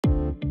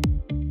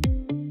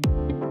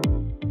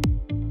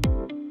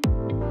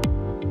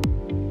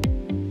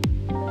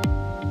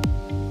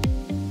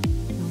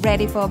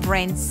Ready for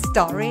brand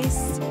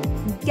stories?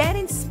 Get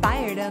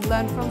inspired and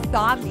learn from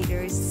thought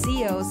leaders,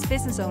 CEOs,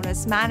 business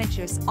owners,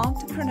 managers,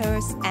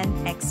 entrepreneurs,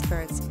 and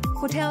experts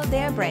who tell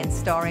their brand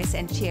stories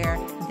and share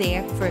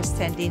their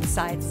first-hand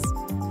insights.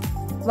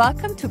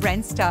 Welcome to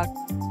Brandstock.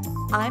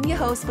 I'm your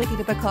host, Bridie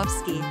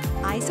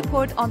Houlihan. I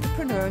support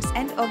entrepreneurs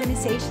and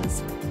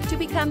organizations to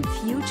become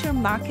future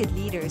market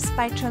leaders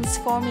by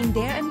transforming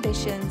their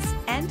ambitions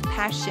and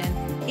passion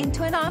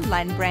into an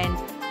online brand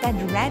that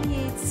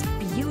radiates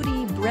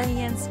beauty,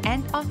 brilliance,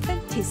 and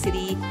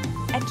authenticity,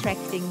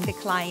 attracting the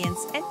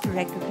clients and the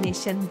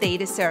recognition they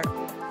deserve.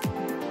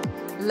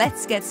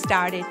 Let's get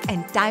started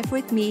and dive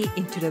with me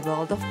into the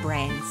world of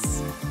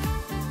brands.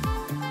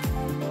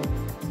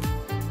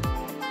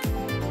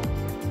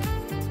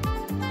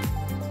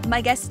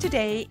 My guest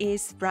today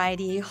is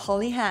Bridie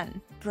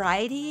Houlihan.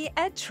 Bridie,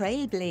 a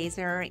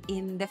trailblazer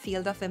in the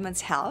field of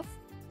women's health,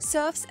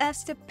 serves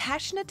as the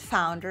passionate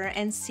founder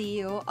and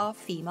CEO of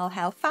Female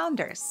Health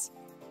Founders.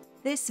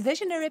 This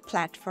visionary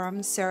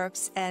platform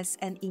serves as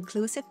an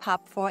inclusive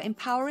hub for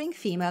empowering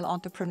female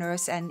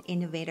entrepreneurs and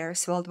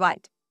innovators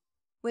worldwide.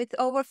 With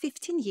over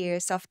 15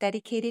 years of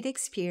dedicated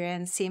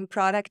experience in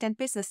product and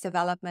business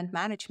development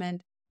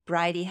management,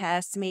 Bridie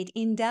has made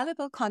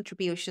indelible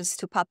contributions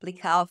to public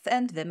health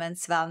and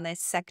women's wellness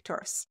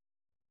sectors.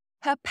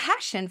 Her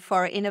passion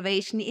for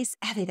innovation is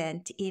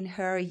evident in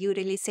her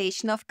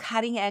utilization of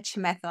cutting-edge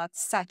methods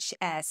such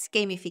as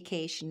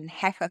gamification,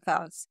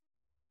 hackathons,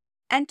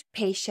 and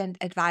patient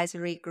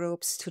advisory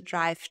groups to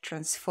drive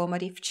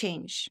transformative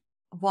change.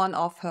 One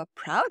of her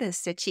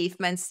proudest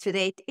achievements to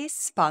date is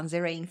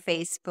sponsoring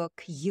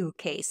Facebook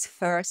UK's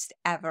first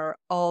ever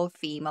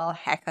all-female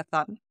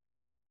hackathon.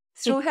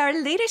 Through her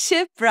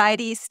leadership,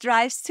 Bridie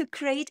strives to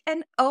create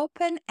an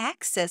open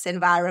access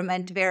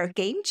environment where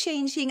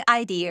game-changing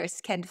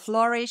ideas can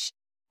flourish,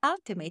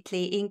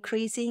 ultimately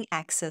increasing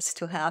access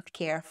to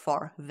healthcare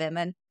for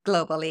women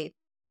globally.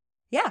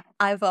 Yeah,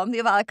 I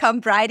warmly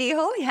welcome Bridie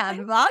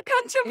Houlihan.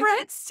 Welcome to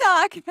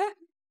Brandstock.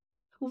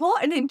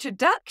 What an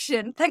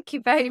introduction. Thank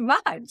you very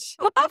much.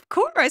 Well, of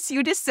course,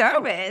 you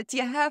deserve it.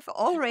 You have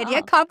already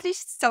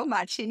accomplished so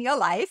much in your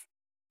life.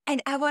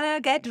 And I want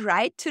to get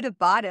right to the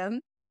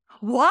bottom.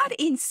 What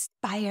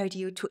inspired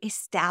you to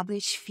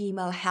establish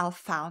Female Health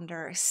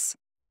Founders?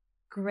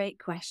 Great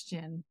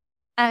question.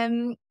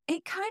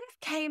 It kind of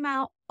came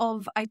out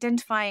of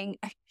identifying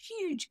a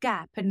huge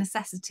gap and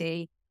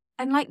necessity.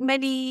 And like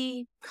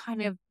many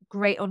kind of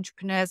great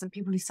entrepreneurs and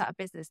people who start a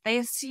business, they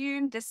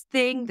assume this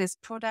thing, this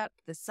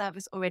product, this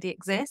service already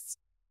exists.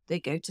 They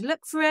go to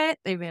look for it.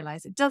 They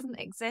realize it doesn't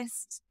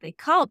exist. They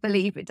can't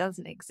believe it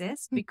doesn't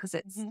exist because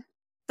it's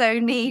so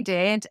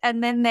needed.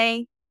 And then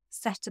they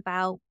set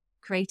about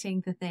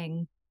creating the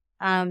thing.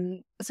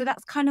 So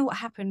that's kind of what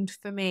happened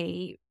for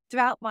me.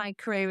 Throughout my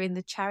career in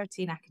the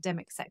charity and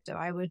academic sector,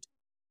 I would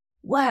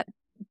work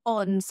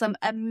on some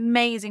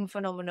amazing,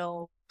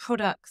 phenomenal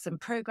products and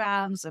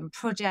programs and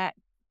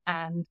projects.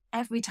 And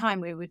every time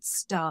we would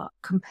start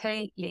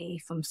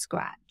completely from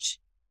scratch,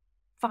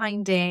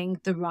 finding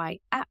the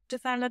right app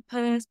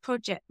developers,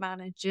 project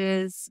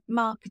managers,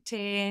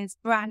 marketers,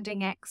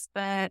 branding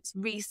experts,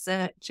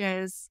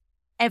 researchers,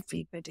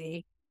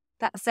 everybody.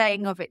 That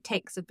saying of it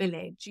takes a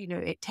village,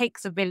 it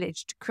takes a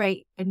village to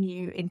create a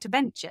new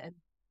intervention.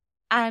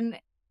 And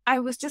I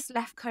was just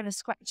left kind of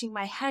scratching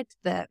my head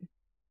that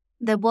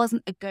there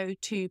wasn't a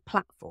go-to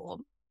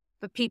platform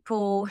for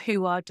people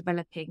who are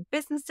developing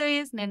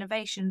businesses and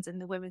innovations in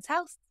the women's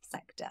health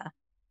sector.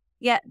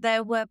 Yet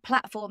there were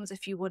platforms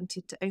if you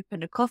wanted to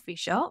open a coffee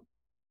shop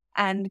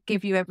and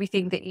give you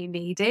everything that you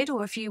needed,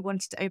 or if you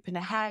wanted to open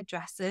a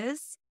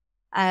hairdresser's,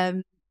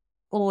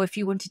 or if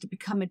you wanted to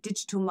become a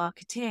digital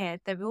marketeer.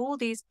 There were all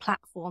these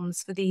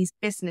platforms for these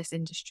business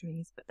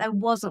industries, but there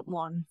wasn't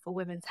one for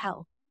women's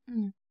health.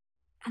 And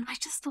I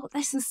just thought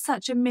this is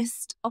such a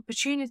missed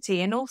opportunity.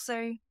 And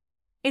also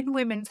in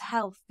women's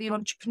health, the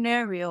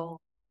entrepreneurial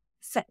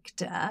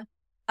sector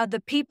are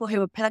the people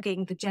who are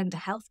plugging the gender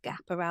health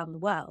gap around the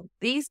world.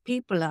 These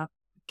people are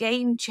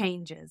game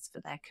changers for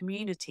their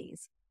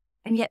communities.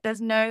 And yet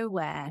there's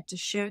nowhere to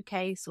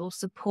showcase or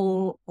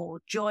support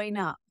or join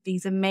up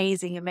these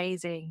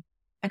amazing,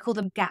 I call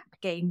them gap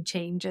game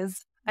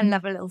changers. I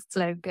love a little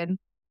slogan.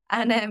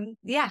 And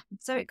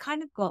so it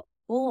kind of got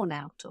born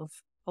out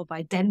of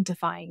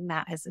identifying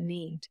that as a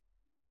need.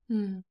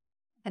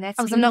 And that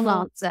was a long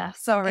answer.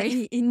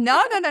 Sorry.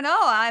 No.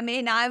 I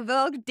mean, I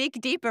will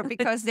dig deeper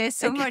because there's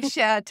so much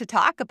to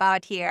talk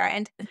about here.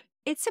 And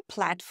it's a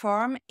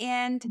platform,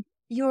 and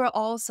you're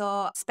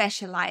also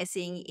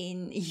specializing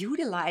in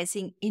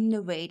utilizing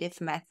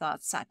innovative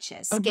methods such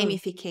as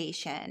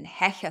gamification,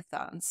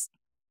 hackathons,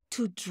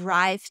 to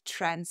drive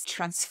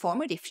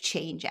transformative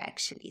change,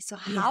 actually. So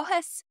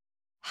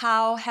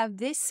how have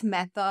these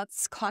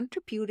methods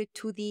contributed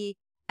to the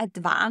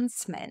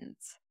advancement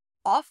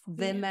of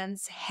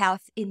women's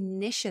health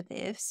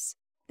initiatives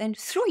then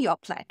through your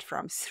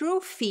platform,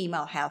 through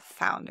Female Health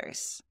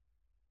Founders?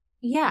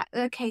 Yeah,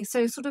 okay,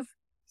 so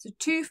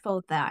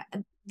twofold there.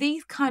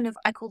 These kind of,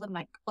 I call them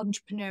like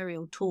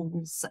entrepreneurial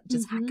tools, such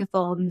as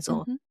hackathons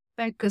or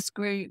focus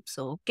groups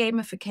or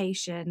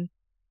gamification.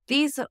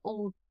 These are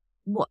all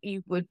what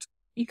you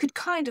could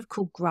kind of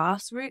call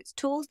grassroots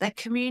tools. They're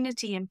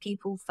community and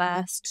people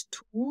first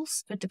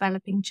tools for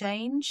developing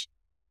change.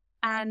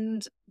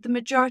 And the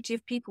majority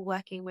of people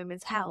working in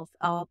women's health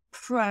are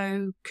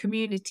pro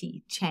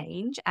community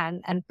change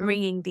and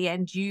bringing the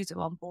end user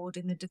on board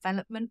in the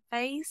development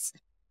phase.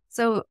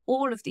 So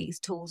all of these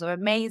tools are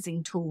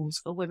amazing tools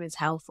for women's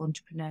health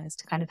entrepreneurs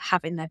to kind of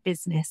have in their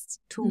business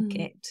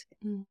toolkit.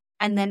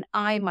 And then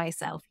I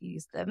myself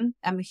use them.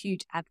 I'm a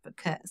huge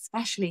advocate,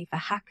 especially for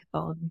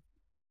hackathon.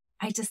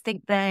 I just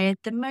think they're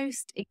the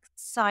most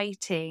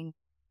exciting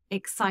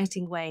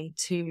way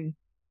to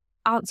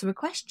answer a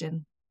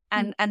question.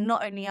 And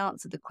not only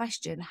answer the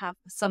question, have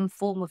some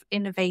form of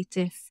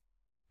innovative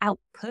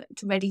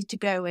output ready to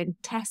go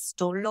and test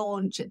or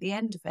launch at the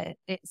end of it.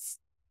 It's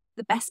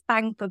the best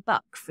bang for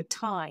buck for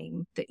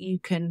time that you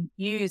can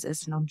use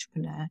as an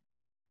entrepreneur.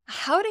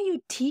 How do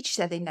you teach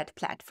that in that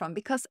platform?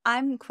 Because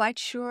I'm quite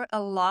sure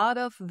a lot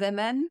of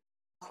women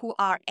who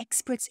are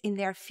experts in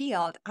their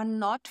field are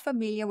not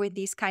familiar with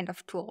these kind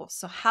of tools.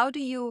 So how do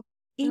you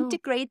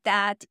integrate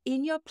that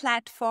in your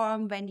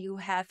platform when you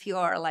have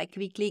your like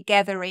weekly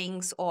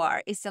gatherings,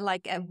 or is there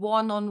like a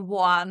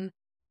one-on-one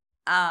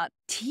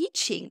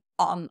teaching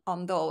on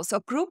those,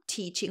 or group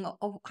teaching,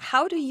 or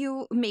how do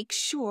you make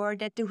sure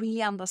that they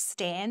really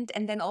understand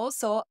and then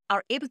also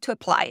are able to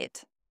apply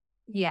it?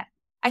 Yeah,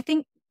 I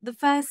think the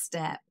first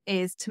step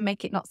is to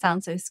make it not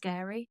sound so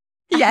scary.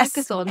 Yes.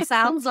 Hackathon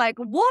sounds like,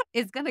 what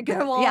is going to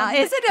go on? Yeah,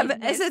 is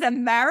it a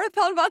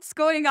marathon? What's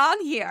going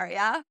on here?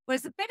 Yeah, well,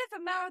 it's a bit of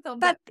a marathon,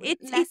 but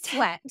it's less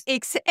sweat.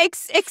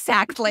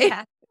 Exactly.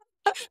 Yeah.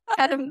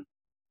 So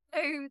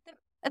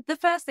the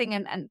first thing,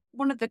 and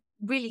one of the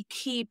really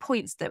key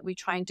points that we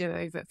try and do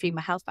over at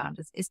Female Health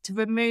Founders, is to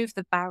remove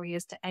the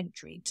barriers to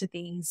entry to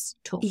these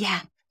tools.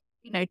 Yeah,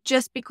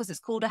 just because it's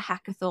called a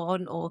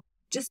hackathon, or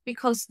just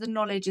because the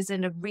knowledge is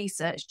in a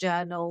research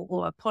journal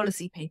or a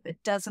policy paper,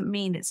 doesn't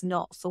mean it's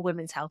not for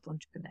women's health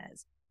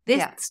entrepreneurs.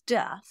 This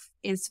stuff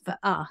is for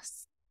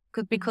us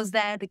because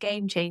they're the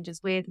game changers.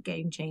 We're the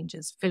game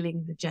changers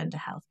filling the gender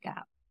health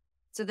gap.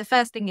 So the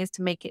first thing is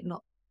to make it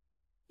not,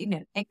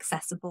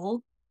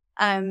 accessible.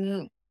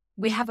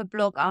 We have a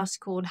blog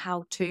article on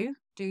how to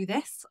do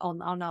this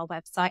on our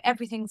website.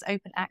 Everything's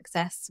open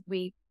access.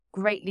 We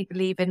greatly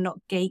believe in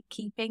not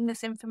gatekeeping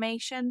this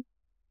information.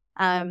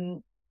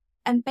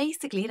 And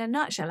basically, in a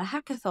nutshell, a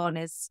hackathon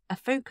is a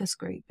focus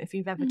group. If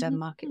you've ever done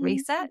market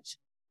research,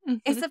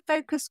 it's a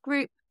focus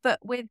group, but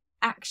with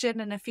action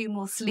and a few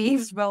more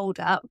sleeves rolled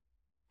up.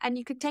 And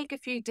you can take a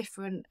few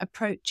different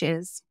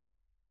approaches.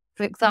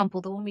 For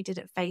example, the one we did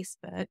at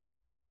Facebook,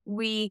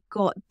 we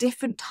got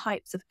different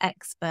types of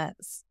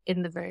experts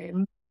in the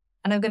room.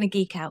 And I'm going to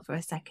geek out for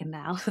a second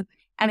now.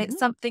 And it's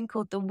something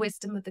called the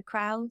wisdom of the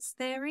crowds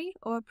theory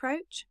or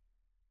approach.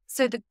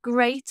 So the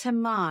greater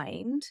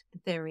mind, the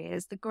theory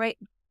is, the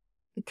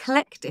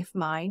collective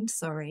mind,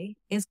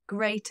 is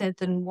greater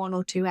than one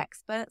or two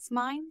experts'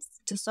 minds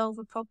to solve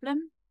a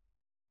problem.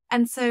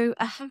 And so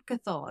a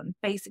hackathon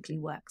basically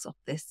works off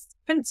this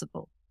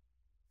principle.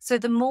 So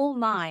the more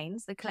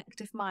minds, the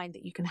collective mind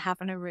that you can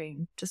have in a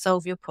room to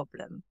solve your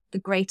problem, the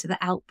greater the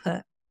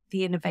output,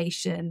 the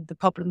innovation, the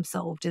problem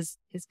solved is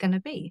going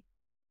to be.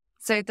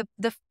 So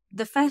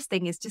the first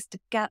thing is just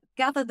to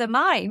gather the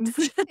minds,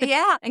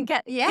 and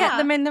get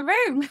them in the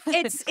room.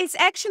 It's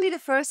actually the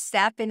first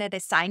step in a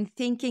design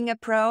thinking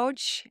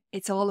approach.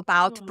 It's all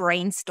about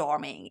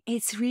brainstorming.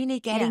 It's really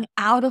getting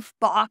out of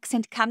box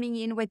and coming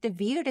in with the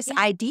weirdest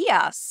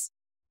ideas.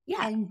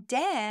 Yeah, and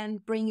then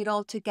bring it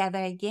all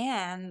together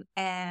again,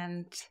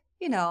 and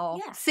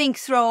think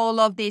through all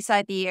of these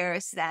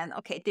ideas. Then,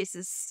 okay, this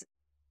is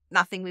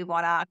nothing we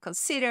want to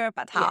consider,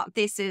 but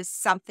this is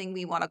something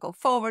we want to go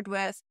forward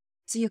with.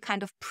 So you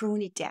kind of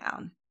prune it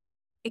down.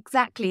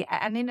 Exactly.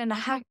 And in a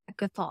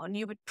hackathon,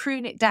 you would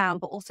prune it down,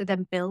 but also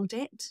then build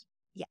it.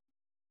 Yeah.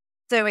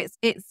 So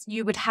it's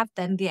you would have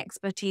then the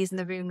expertise in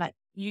the room, like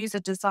user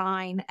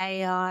design,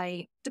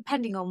 AI,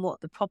 depending on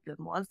what the problem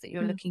was that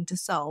you're looking to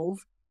solve.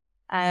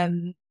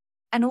 And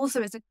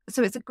also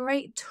it's a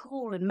great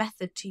tool and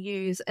method to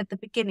use at the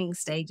beginning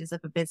stages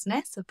of a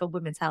business, of a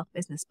women's health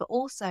business, but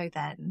also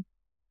then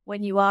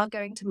when you are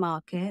going to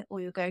market, or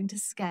you're going to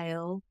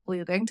scale, or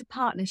you're going to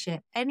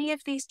partnership, any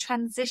of these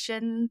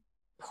transition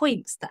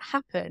points that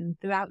happen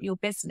throughout your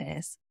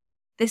business,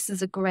 this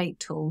is a great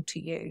tool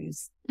to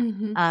use.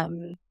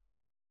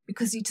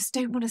 Because you just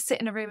don't want to sit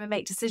in a room and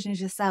make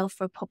decisions yourself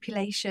for a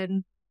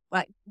population.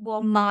 Like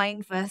one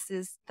mind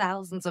versus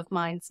thousands of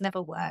minds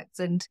never works.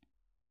 And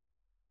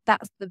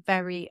that's the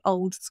very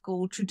old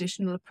school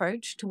traditional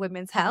approach to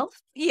women's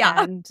health.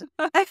 Yeah. And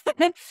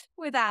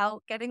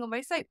without getting on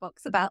my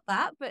soapbox about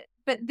that,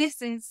 but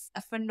this is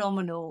a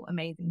phenomenal,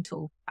 amazing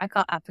tool. I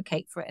can't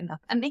advocate for it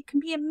enough. And it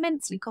can be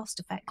immensely cost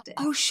effective.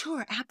 Oh,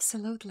 sure.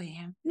 Absolutely.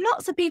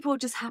 Lots of people are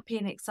just happy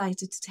and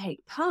excited to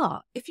take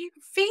part. If you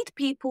feed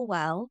people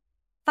well,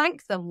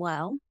 thank them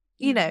well,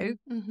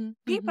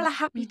 people are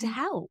happy to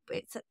help.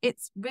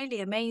 It's really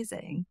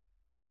amazing.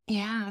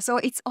 Yeah. So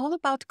it's all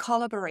about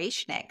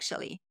collaboration,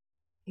 actually,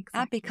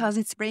 Exactly. because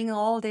it's bringing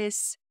all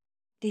these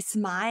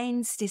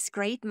minds, these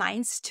great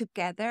minds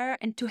together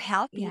and to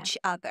help each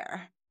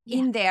other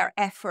in their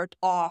effort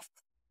of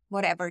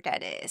whatever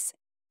that is.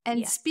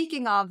 And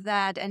speaking of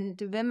that and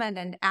the women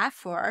and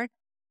effort,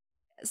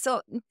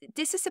 so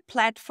this is a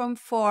platform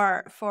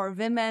for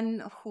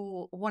women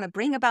who want to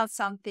bring about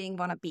something,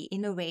 want to be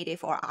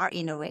innovative or are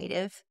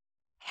innovative,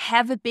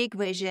 have a big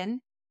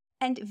vision.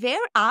 And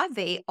where are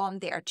they on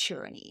their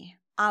journey?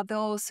 Are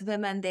those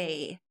women,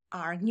 they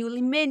are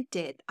newly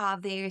minted? Are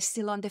they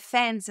still on the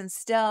fence and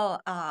still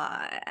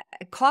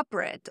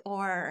corporate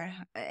or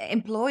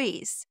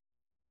employees?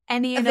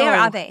 Any and Where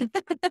all. are they?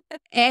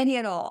 Any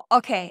and all.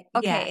 Okay.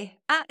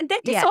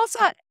 That is also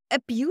a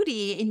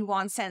beauty in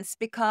one sense,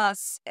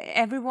 because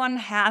everyone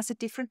has a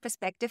different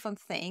perspective on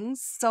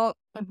things. So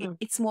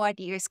it's more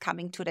ideas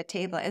coming to the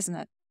table, isn't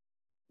it?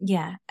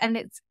 Yeah.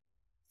 And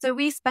so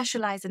we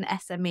specialize in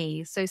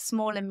SMEs, so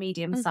small and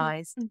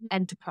medium-sized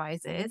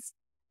enterprises.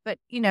 But,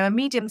 a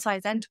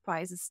medium-sized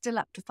enterprise is still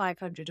up to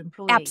 500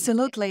 employees.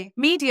 Absolutely.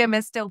 Medium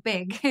is still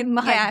big in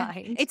my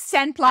mind. It's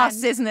 10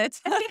 plus, isn't it?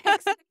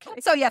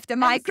 Exactly. So you have the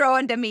micro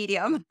and the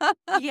medium.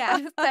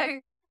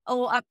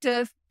 Or up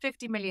to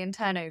 50 million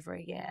turnover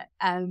a year.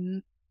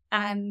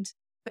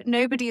 But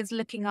nobody is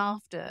looking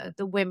after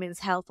the women's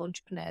health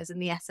entrepreneurs in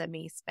the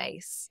SME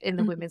space, in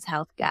the women's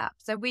health gap.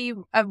 So we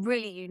are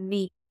really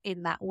unique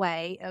in that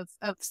way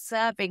of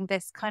serving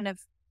this kind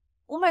of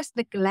almost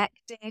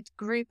neglected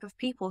group of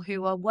people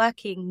who are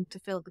working to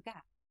fill the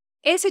gap.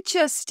 Is it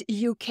just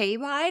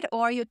UK-wide,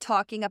 or are you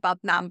talking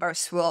about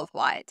numbers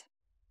worldwide?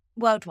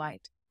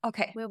 Worldwide.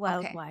 Okay. We're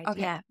worldwide.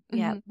 Okay.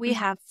 Yeah. We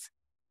have,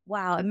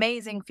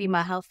 amazing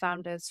female health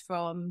founders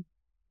from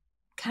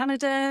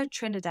Canada,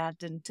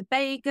 Trinidad and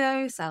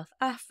Tobago, South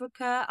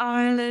Africa,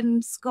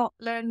 Ireland,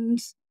 Scotland,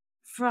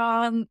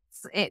 France.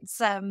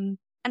 It's and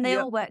they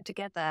all work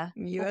together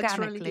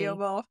organically. Truly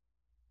global.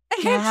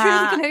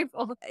 Truly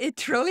global.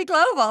 It's truly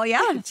global,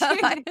 yeah.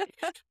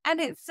 And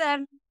it's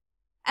and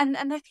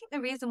I think the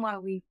reason why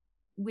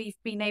we've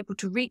been able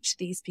to reach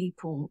these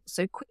people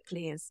so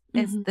quickly is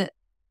that,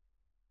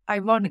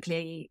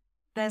 ironically,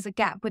 there's a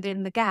gap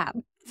within the gap,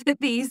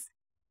 that these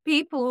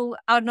people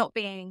are not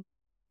being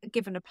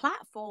given a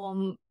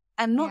platform,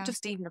 and not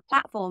just even a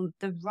platform,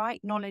 the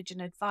right knowledge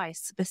and advice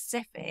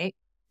specific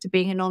to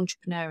being an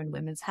entrepreneur in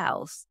women's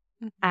health.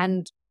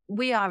 And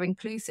we are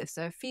inclusive.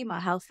 So a female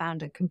health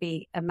founder can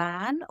be a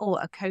man or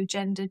a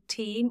co-gendered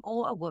team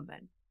or a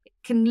woman. It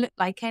can look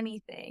like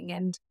anything.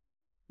 And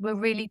we're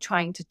really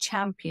trying to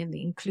champion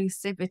the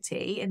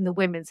inclusivity in the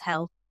women's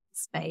health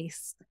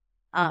space,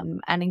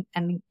 and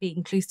be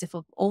inclusive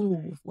of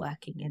all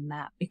working in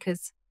that,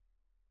 because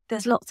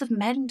there's lots of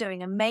men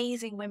doing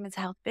amazing women's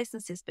health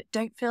businesses, but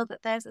don't feel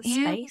that there's a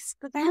space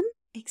for them.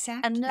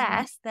 Exactly.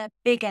 Unless they're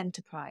big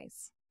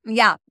enterprise.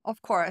 Yeah,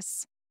 of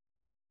course.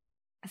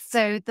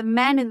 So the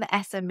men in the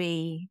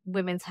SME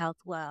women's health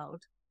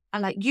world are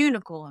like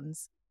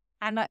unicorns,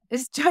 and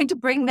it's trying to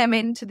bring them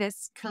into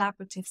this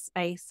collaborative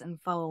space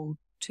and fold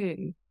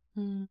too.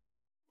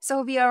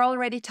 So we are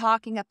already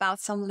talking about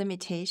some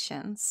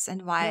limitations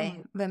and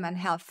why women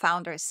health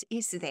founders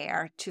is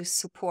there to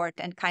support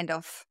and kind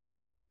of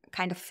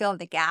fill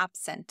the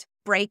gaps and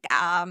break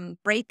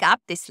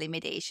up these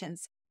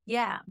limitations.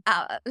 Yeah.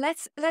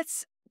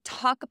 Let's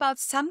talk about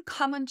some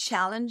common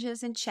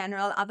challenges in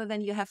general, other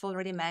than you have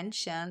already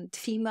mentioned,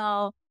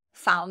 female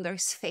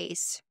founders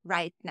face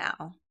right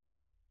now.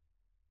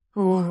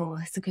 Oh,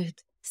 it's a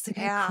good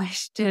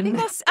question.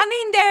 Because,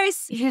 there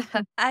is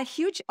a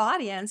huge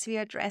audience we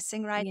are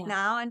addressing right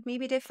now, and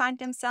maybe they find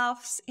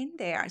themselves in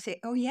there and say,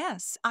 oh,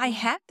 yes, I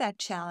had that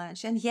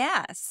challenge. And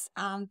yes,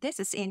 this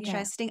is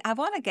interesting. I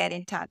want to get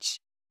in touch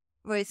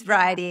with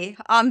Bridie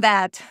on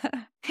that.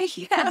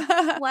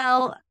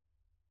 Well,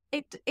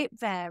 it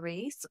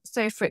varies.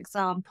 So, for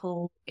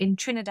example, in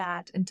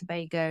Trinidad and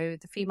Tobago,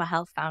 the female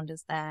health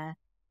founders there,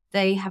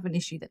 they have an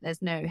issue that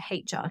there's no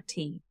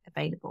HRT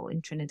available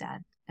in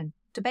Trinidad and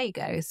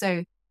Tobago.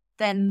 So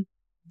then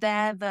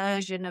their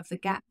version of the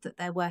gap that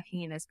they're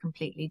working in is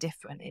completely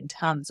different in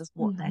terms of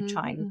what they're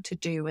trying to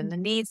do and the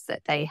needs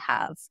that they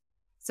have.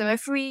 So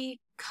every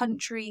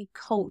country,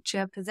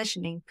 culture,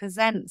 positioning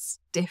presents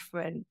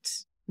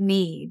different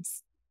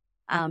needs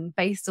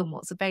based on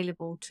what's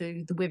available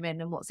to the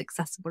women and what's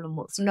accessible and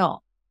what's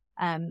not.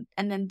 And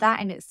then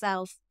that in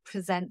itself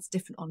presents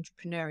different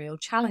entrepreneurial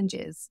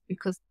challenges,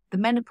 because the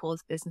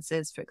menopause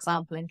businesses, for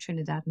example, in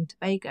Trinidad and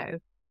Tobago,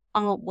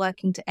 aren't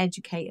working to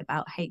educate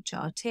about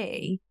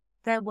HRT.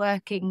 They're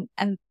working,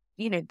 and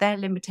their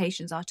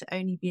limitations are to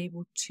only be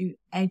able to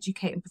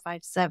educate and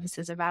provide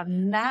services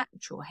around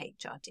natural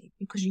HRT,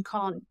 because you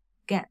can't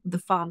get the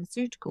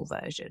pharmaceutical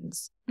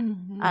versions.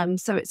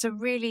 So it's a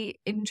really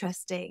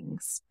interesting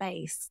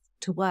space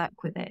to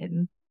work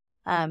within.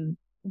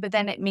 But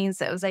then it means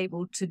that I was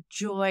able to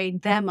join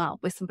them up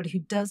with somebody who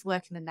does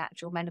work in the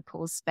natural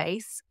menopause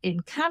space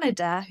in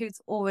Canada,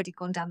 who's already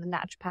gone down the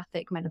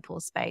naturopathic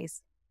menopause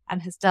space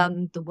and has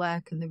done the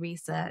work and the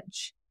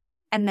research.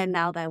 And then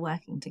now they're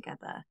working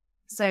together.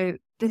 So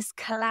this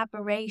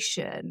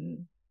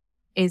collaboration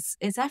is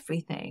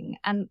everything.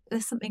 And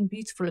there's something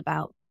beautiful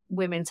about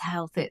women's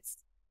health. It's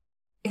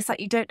like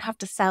you don't have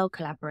to sell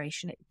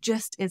collaboration. It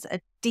just is a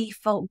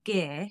default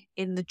gear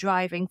in the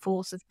driving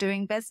force of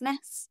doing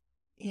business.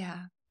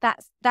 Yeah.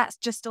 That's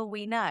just all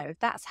we know.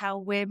 That's how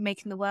we're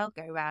making the world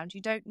go round.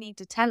 You don't need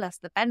to tell us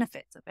the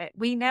benefits of it.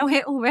 We know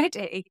it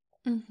already.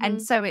 Mm-hmm.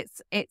 And so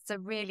it's a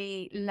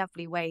really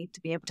lovely way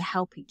to be able to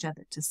help each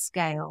other to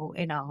scale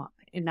in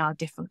our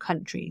different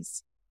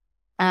countries.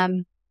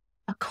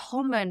 A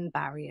common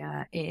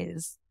barrier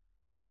is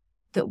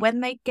that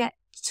when they get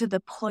to the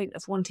point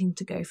of wanting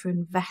to go for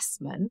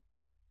investment,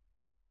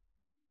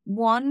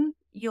 I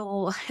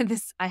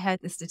heard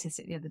this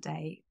statistic the other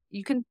day.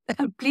 You can,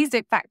 please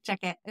don't fact check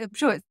it. I'm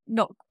sure it's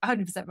not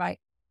 100% right,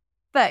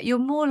 but you're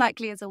more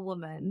likely as a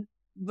woman,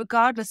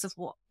 regardless of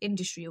what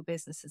industry your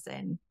business is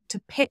in, to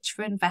pitch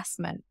for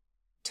investment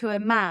to a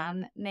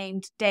man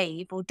named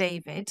Dave or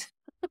David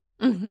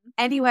Mm-hmm.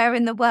 anywhere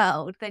in the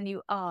world than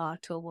you are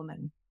to a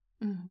woman.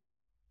 Mm-hmm.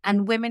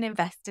 And women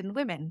invest in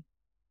women.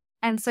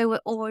 And so we're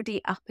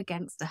already up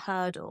against a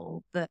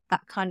hurdle that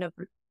kind of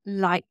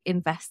like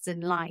invest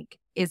in like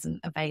isn't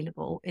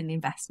available in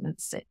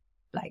investments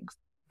like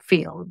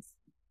fields.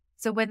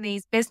 So when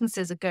these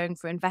businesses are going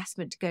for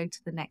investment to go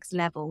to the next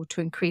level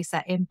to increase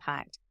their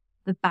impact,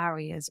 the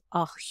barriers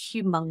are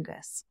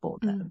humongous for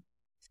them.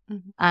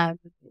 Mm-hmm.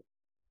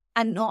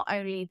 And not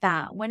only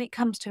that, when it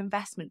comes to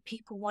investment,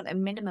 people want a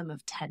minimum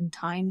of 10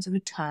 times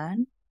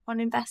return on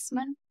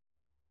investment.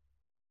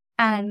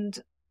 And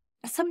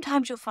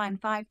sometimes you'll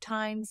find 5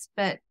 times,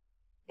 but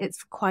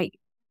it's quite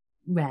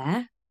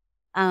rare.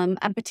 And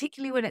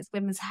particularly when it's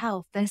women's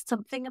health, there's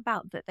something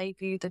about that they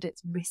view that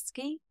it's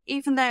risky,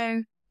 even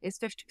though it's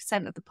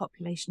 50% of the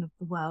population of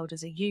the world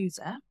as a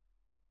user.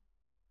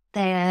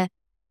 Their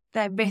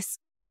risk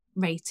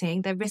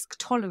rating, their risk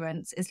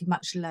tolerance is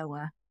much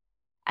lower.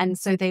 And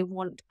so they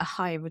want a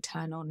higher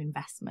return on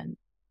investment.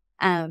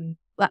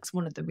 That's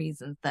one of the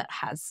reasons that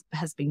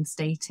has been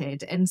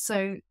stated. And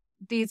so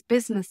these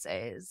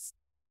businesses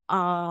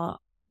are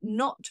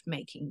not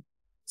making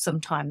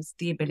sometimes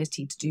the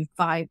ability to do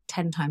 5,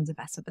 10 times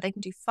investment, but they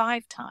can do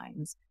 5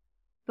 times.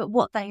 But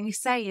what they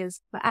say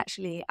is, but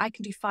actually I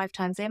can do 5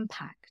 times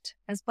impact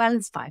as well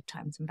as 5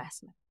 times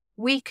investment.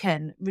 We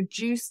can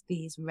reduce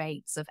these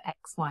rates of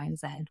X, Y, and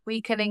Z.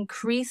 We can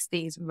increase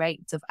these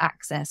rates of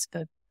access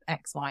for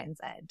X, Y, and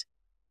Z.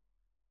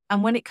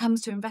 And when it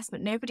comes to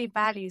investment, nobody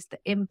values the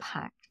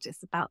impact.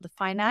 It's about the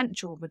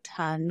financial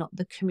return, not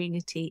the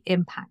community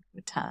impact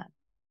return.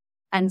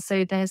 And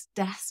so there's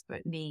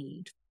desperate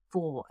need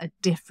for a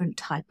different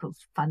type of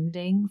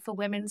funding for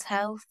women's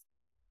health.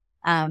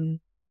 For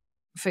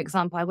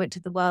example, I went to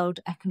the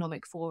World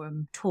Economic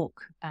Forum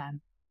talk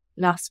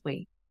last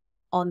week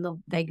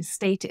they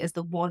state it as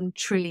the $1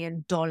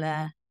 trillion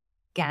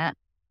gap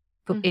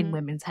in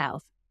women's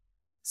health.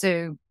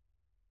 So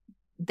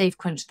they've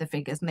crunched the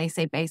figures and they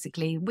say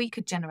basically we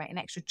could generate an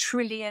extra $1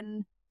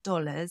 trillion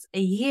a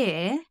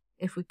year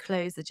if we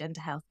close the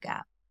gender health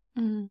gap.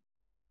 Mm-hmm.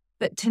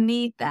 But to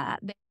need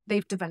that,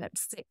 they've developed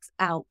 6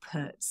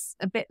 outputs,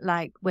 a bit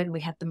like when we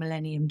had the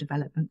Millennium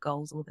Development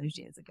Goals all those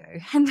years ago.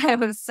 And there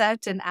were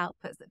certain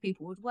outputs that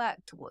people would work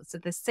towards. So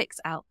there's 6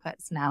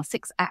 outputs now,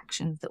 6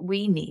 actions that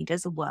we need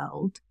as a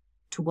world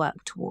to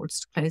work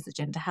towards to close the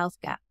gender health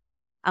gap.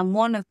 And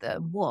one of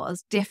them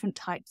was different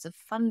types of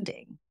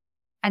funding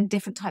and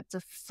different types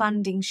of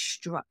funding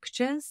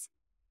structures.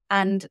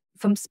 And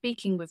from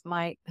speaking with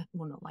not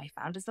my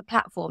founders, the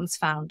platform's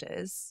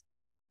founders,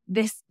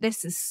 this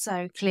is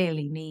so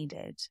clearly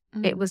needed.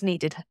 Mm. It was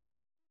needed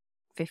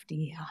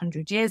 50,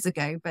 100 years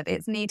ago, but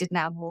it's needed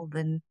now more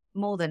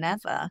than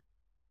ever.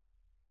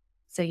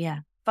 So yeah,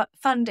 but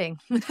funding.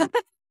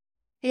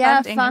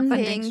 Yeah,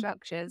 funding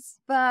structures.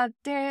 But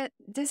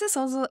this is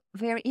also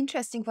very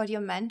interesting what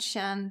you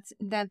mentioned,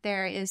 that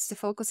the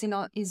focus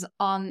is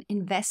on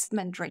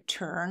investment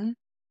return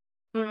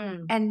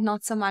and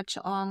not so much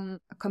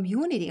on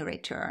community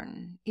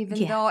return,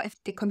 even though if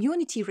the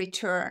community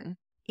return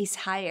is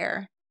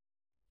higher,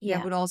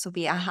 there would also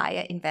be a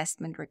higher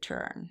investment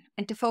return.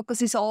 And the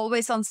focus is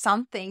always on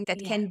something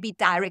that can be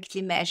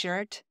directly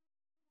measured.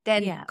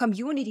 Then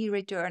community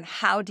return,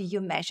 how do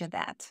you measure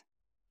that?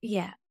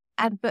 Yeah.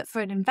 But for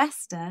an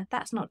investor,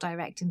 that's not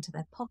direct into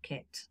their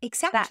pocket.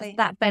 Exactly.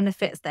 That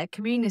benefits their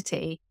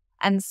community.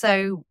 And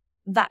so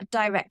that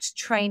direct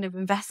train of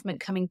investment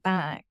coming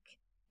back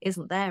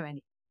isn't there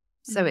anymore.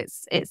 So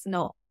it's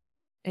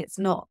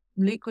not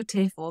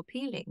lucrative or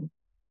appealing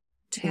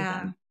to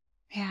them.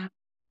 Yeah.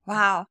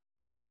 Wow.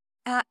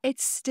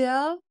 It's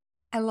still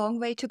a long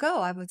way to go,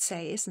 I would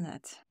say, isn't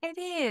it? It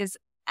is.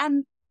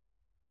 And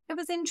it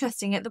was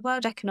interesting at the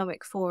World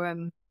Economic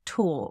Forum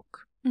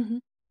talk. Mm-hmm.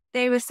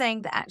 They were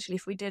saying that actually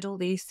if we did all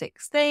these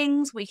 6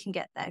 things, we can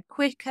get there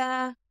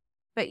quicker.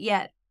 But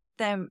yet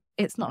then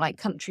it's not like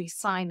countries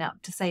sign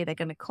up to say they're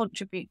going to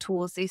contribute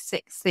towards these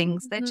 6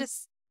 things. They're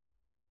just,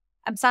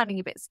 I'm sounding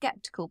a bit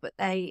skeptical, but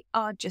they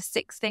are just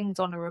 6 things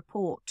on a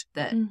report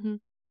that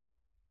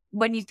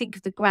when you think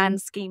of the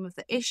grand scheme of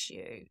the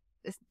issue,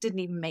 This didn't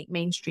even make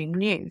mainstream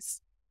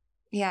news.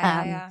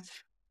 Yeah.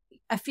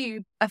 A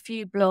few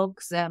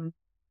blogs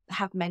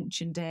have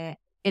mentioned it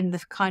in the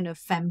kind of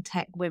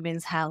femtech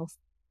women's health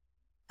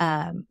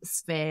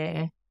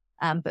sphere,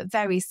 but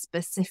very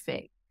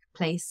specific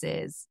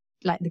places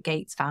like the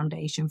Gates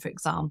Foundation, for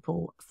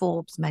example.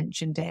 Forbes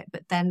mentioned it,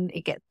 but then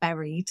it gets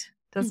buried,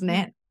 doesn't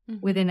it,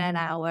 within an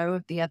hour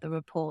of the other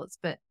reports.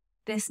 But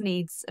this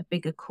needs a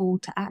bigger call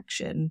to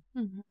action.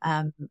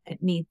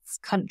 It needs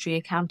country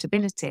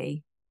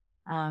accountability.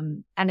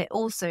 And it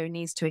also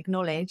needs to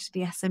acknowledge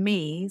the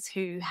SMEs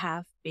who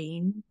have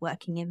been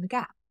working in the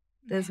gap.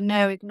 There's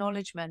no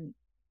acknowledgement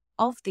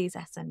of these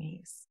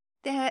SMEs.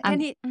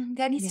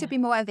 There needs to be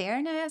more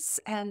awareness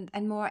and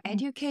more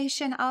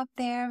education out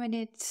there when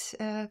it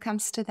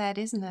comes to that,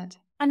 isn't it?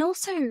 And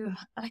also,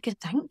 like a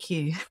thank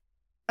you.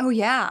 Oh,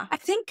 yeah. I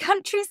think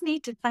countries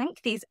need to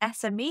thank these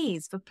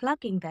SMEs for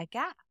plugging their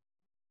gap.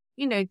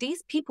 You know,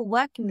 these people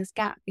work in this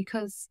gap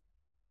because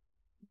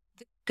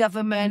the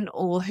government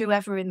or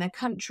whoever in their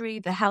country,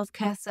 the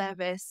healthcare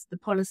service, the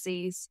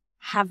policies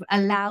have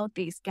allowed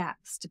these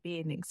gaps to be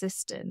in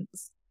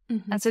existence.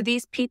 And so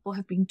these people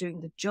have been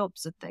doing the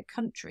jobs of their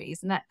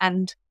countries.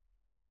 And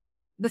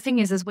the thing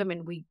is, as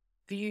women, we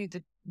view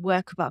the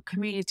work of our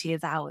community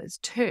as ours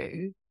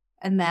too.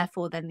 And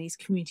therefore, then these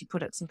community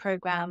products and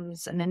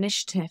programs and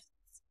initiatives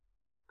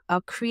are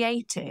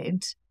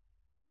created.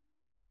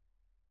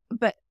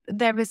 But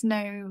there is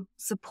no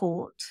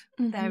support.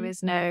 There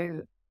is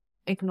no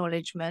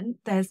acknowledgement.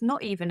 There's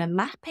not even a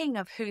mapping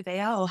of who they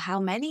are or how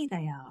many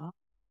they are.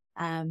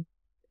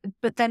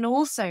 But then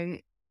also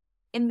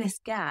in this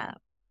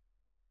gap,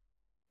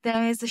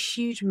 there is a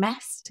huge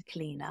mess to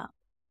clean up.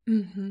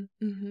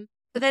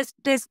 But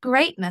there's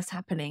greatness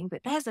happening,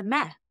 but there's a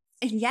mess.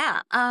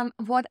 Yeah.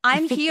 What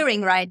I'm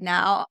hearing right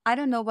now, I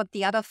don't know what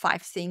the other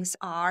 5 things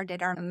are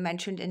that are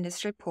mentioned in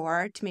this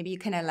report. Maybe you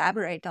can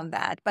elaborate on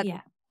that. But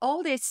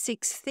all these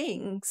 6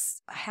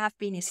 things have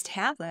been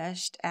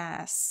established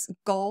as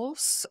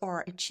goals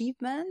or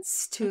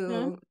achievements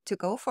to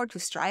go for, to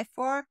strive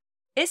for.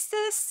 Is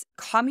this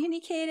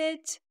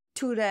communicated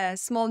to the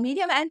small,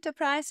 medium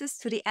enterprises,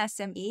 to the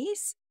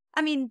SMEs?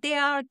 I mean, they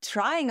are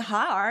trying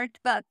hard,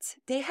 but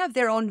they have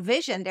their own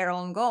vision, their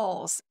own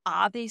goals.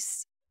 Are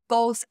these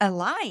goals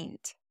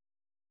aligned?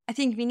 I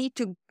think we need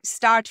to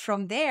start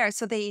from there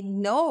so they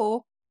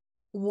know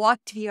what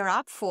we are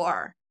up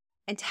for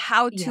and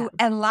how to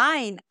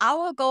align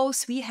our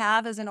goals we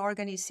have as an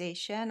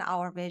organization,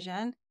 our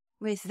vision,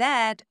 with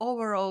that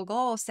overall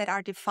goals that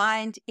are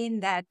defined in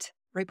that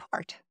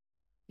report.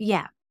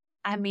 Yeah.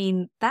 I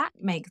mean, that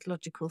makes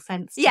logical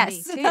sense to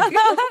me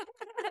too.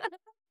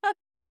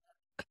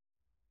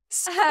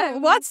 So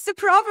what's the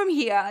problem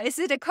here? Is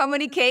it a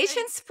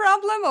communications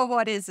problem or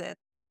what is it?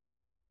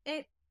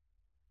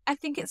 I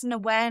think it's an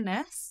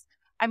awareness.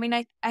 I mean,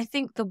 I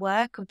think the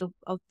work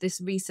of this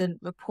recent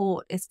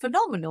report is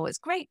phenomenal. It's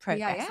great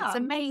progress. It's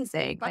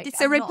amazing. But it's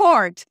a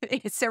report.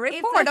 It's a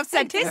report of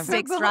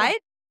statistics, right?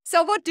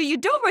 So what do you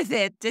do with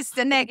it? Is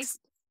the next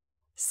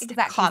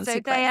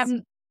consequence.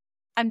 So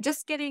I'm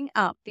just getting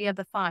up the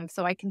other 5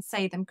 so I can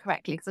say them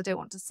correctly because I don't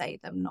want to say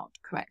them not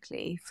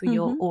correctly for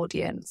your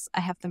audience. I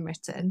have them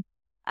written.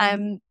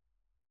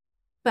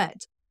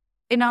 But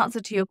in answer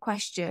to your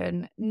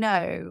question,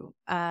 no,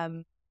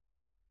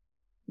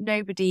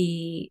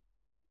 nobody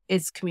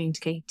is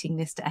communicating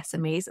this to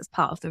SMEs. As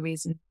part of the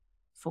reason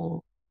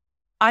for,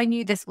 I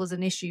knew this was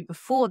an issue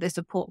before this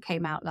report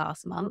came out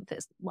last month.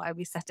 That's why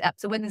we set it up.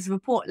 So when this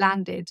report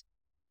landed,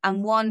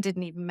 and one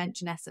didn't even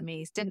mention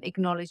SMEs, didn't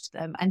acknowledge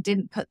them, and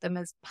didn't put them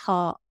as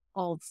part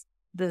of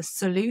the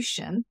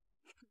solution,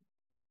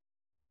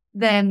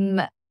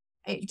 then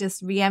it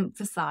just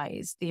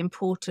re-emphasized the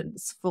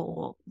importance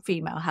for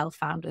female health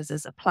founders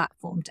as a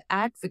platform to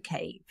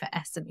advocate for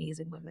SMEs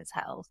in women's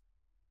health.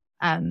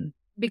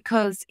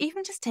 Because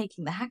even just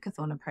taking the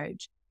hackathon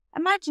approach,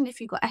 imagine if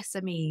you've got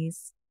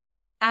SMEs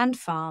and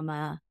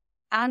pharma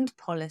and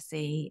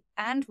policy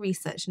and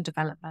research and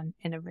development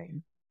in a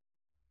room.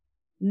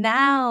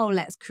 Now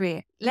let's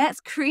create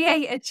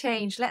a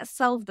change. Let's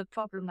solve the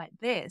problem like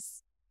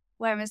this.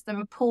 Whereas the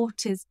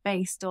report is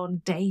based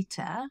on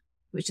data,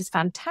 which is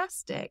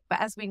fantastic. But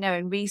as we know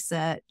in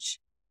research,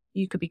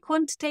 you could be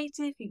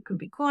quantitative, you can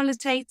be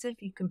qualitative,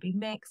 you can be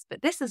mixed.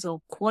 But this is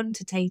all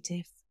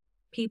quantitative,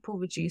 people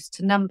reduced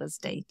to numbers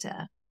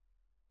data.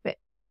 But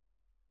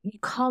you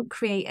can't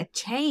create a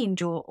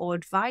change or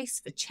advice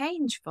for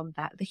change from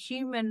that. The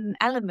human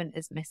element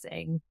is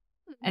missing.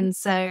 And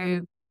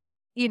so,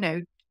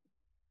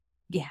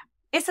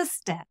 it's a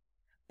step,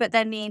 but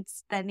there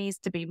needs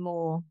to be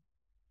more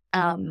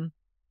done.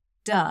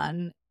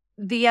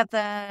 The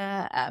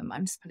other,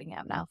 I'm just putting it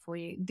out now for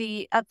you.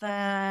 The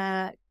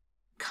other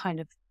kind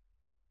of,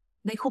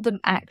 they call them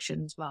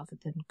actions rather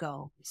than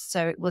goals.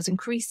 So it was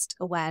increased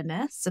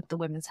awareness of the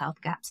women's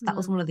health gaps. That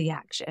was one of the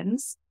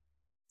actions.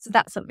 So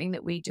that's something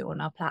that we do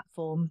on our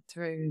platform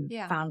through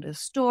founders'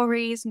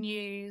 stories,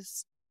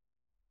 news,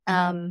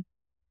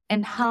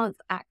 enhance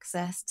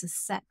access to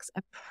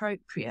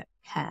sex-appropriate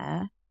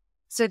care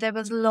So there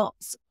was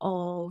lots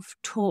of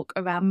talk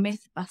around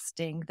myth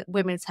busting that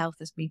women's health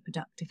is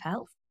reproductive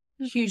health.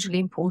 Hugely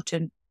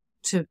important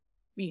to,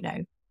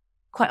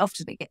 quite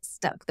often it gets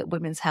stuck that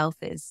women's health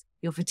is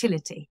your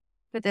fertility,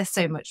 but there's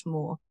so much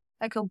more.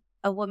 Like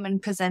a woman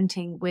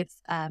presenting with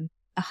a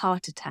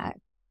heart attack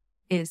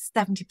is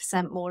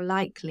 70% more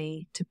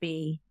likely to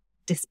be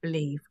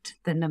disbelieved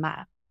than a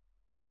man.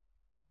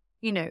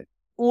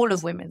 All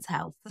of women's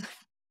health.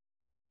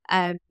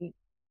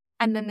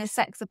 And then the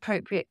sex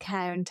appropriate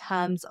care in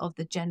terms of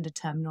the gender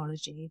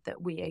terminology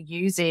that we are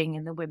using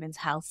in the women's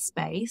health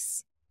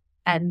space,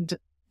 and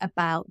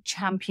about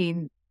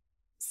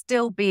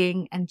still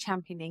being and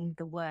championing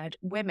the word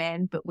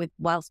women, but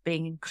whilst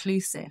being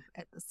inclusive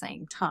at the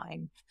same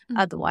time.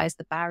 Otherwise,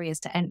 the barriers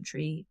to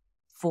entry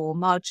for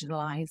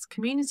marginalized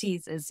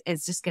communities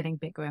is just getting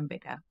bigger and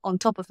bigger, on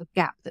top of a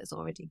gap that's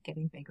already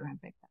getting bigger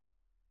and bigger.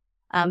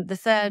 The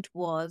third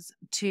was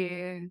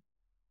to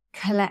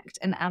collect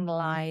and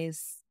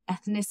analyze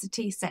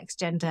ethnicity, sex,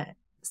 gender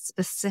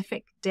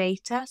specific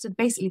data. So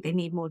basically they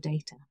need more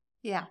data.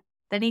 Yeah.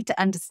 They need to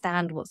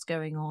understand what's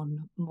going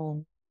on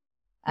more.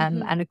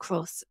 And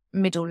across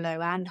middle, low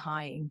and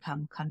high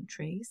income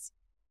countries.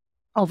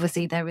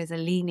 Obviously there is a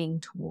leaning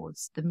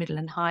towards the middle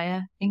and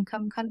higher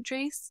income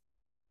countries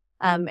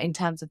in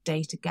terms of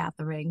data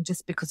gathering,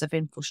 just because of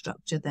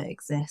infrastructure that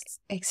exists.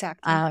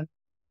 Exactly.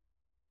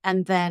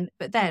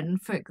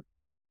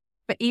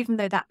 But even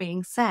though that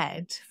being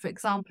said, for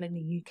example, in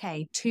the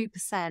UK,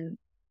 2%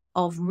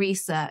 of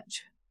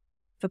research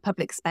for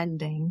public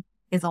spending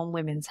is on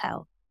women's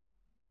health.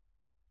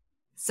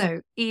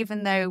 So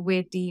even though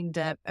we're deemed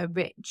a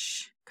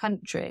rich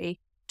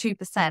country,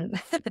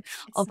 2%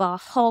 of our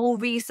whole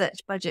research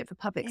budget for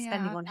public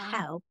spending on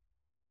health,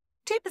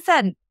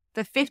 2%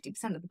 for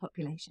 50% of the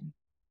population.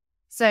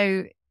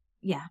 So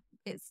yeah,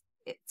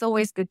 it's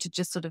always good to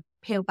just sort of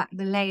peel back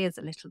the layers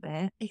a little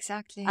bit.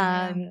 Exactly.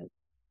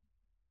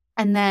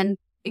 And then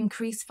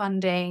increase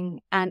funding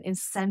and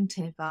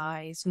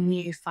incentivize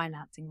new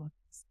financing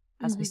models,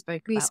 as we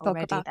spoke about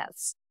already.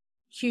 That's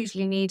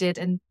hugely needed.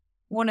 And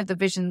one of the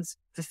visions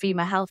for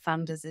female health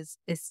founders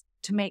is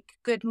to make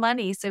good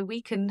money so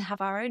we can have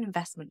our own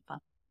investment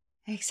fund.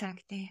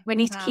 Exactly. We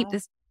need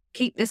to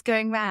keep this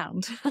going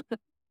round.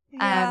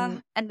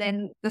 And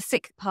then the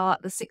sixth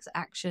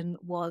action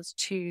was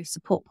to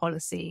support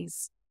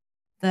policies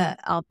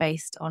that are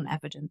based on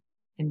evidence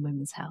in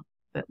women's health.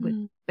 But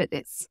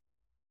it's,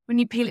 when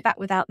you peel it back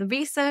without the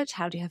research,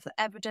 how do you have the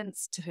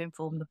evidence to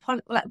inform the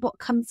policy? Like, what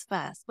comes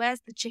first?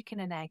 Where's the chicken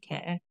and egg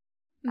here?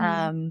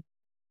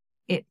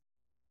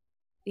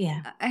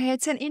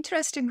 It's an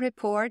interesting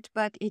report,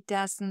 but it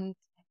doesn't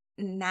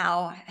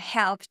now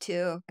help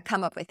to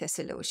come up with a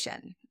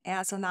solution.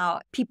 So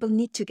now people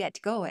need to get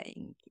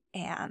going.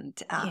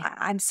 And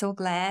I'm so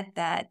glad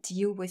that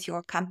you with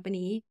your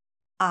company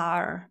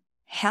are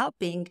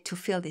helping to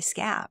fill this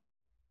gap.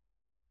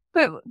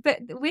 But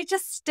we're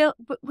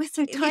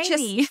so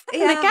tiny.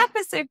 The gap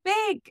is so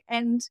big.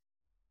 And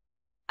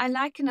I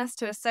liken us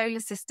to a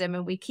solar system,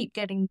 and we keep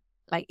getting,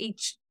 like,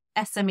 each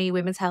SME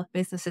women's health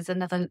business is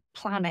another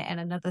planet and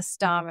another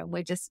star,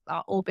 and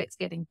our orbit's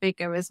getting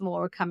bigger as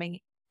more are coming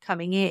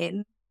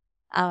in.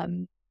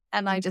 And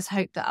I just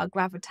hope that our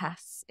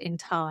gravitas in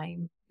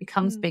time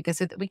becomes bigger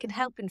so that we can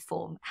help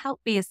inform,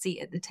 help be a seat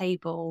at the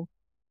table.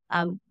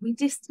 We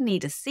just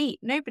need a seat.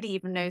 Nobody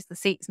even knows the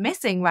seat's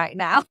missing right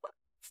now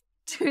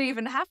to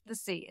even have the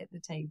seat at the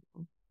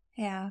table.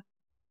 Yeah.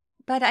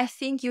 But I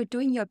think you're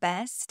doing your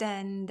best.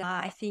 And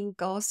I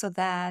think also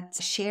that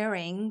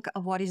sharing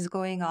of what is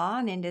going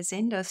on in this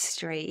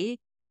industry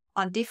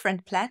on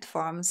different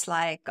platforms,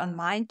 like on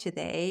mine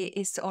today,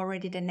 is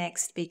already the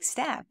next big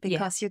step,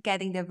 because you're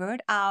getting the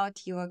word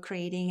out, you are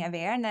creating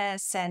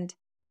awareness. And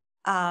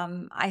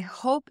I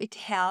hope it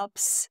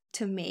helps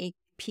to make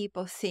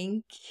people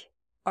think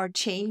or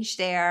change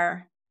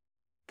their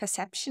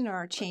perception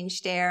or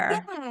change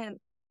their...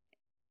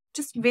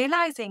 Just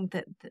realizing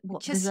that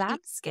what the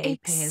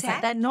landscape is,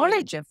 like their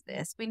knowledge of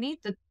this. We need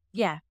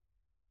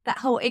that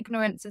whole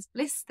ignorance is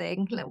bliss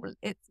thing.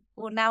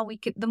 Now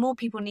the more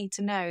people need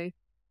to know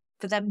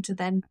for them to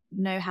then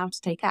know how to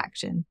take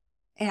action.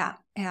 Yeah.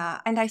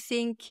 And I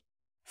think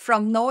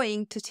from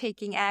knowing to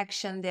taking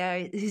action,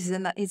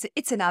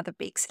 it's another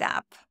big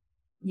step.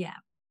 Yeah.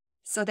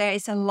 So there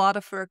is a lot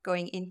of work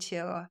going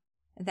into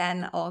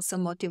then also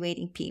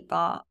motivating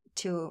people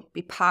to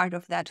be part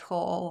of that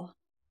whole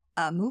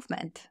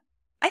movement.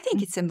 I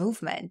think it's a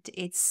movement.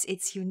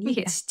 It's you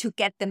need to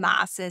get the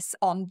masses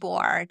on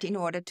board in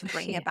order to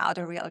bring about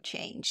a real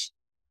change.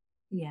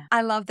 Yeah.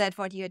 I love that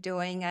what you're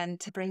doing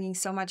and bringing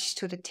so much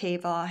to the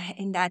table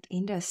in that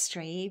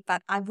industry.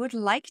 But I would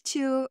like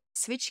to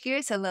switch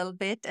gears a little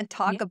bit and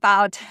talk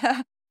about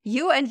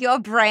you and your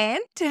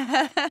brand.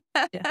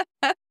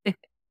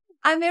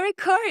 I'm very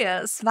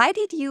curious. Why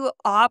did you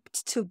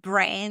opt to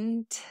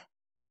brand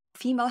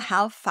female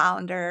health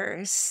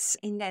founders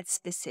in that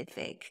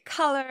specific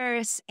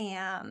colors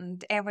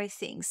and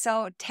everything?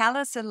 So tell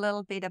us a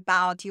little bit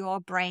about your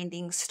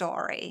branding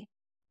story.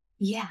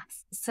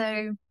 Yes.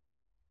 So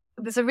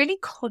was a really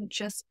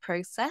conscious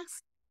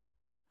process.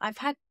 I've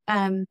had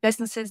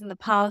businesses in the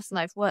past, and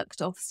I've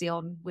worked obviously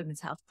on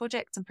women's health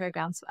projects and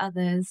programs for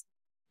others.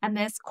 And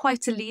there's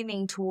quite a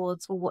leaning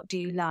towards, well, what do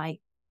you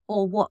like,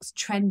 or what's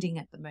trending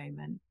at the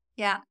moment?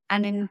 Yeah.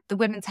 And in the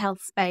women's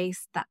health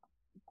space, that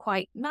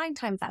quite 9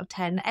 times out of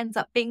 10 ends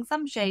up being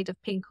some shade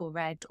of pink or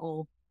red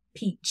or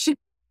peach.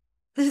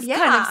 This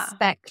kind of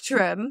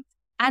spectrum.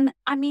 And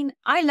I mean,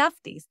 I love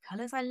these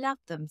colors. I love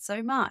them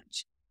so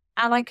much.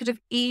 And I could have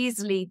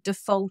easily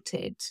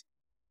defaulted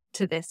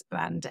to this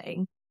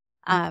branding.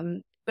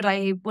 But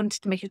I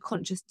wanted to make a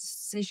conscious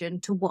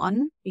decision to,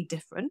 one, be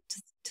different,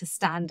 to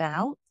stand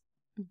out.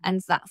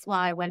 And that's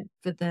why I went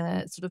for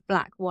the sort of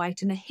black,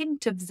 white, and a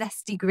hint of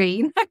zesty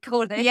green, I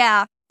call it.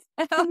 Yeah.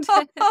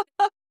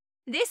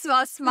 This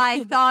was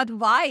my thought.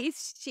 Why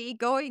is she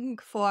going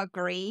for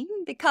green?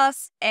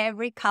 Because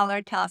every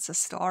color tells a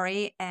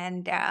story,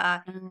 and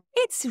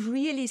it's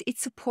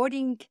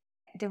supporting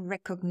the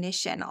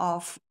recognition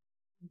of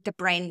the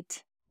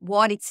brand,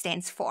 what it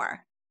stands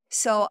for.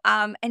 So,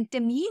 and the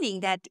meaning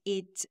that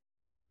it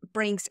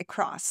brings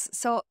across.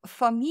 So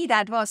for me,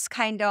 that was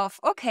kind of,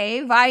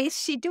 okay, why is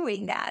she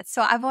doing that?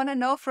 So I want to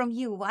know from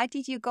you, why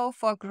did you go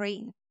for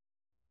green?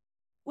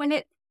 When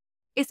it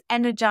is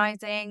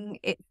energizing,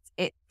 it's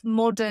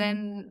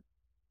modern,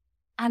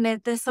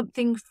 and there's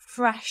something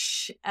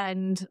fresh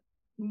and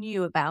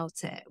new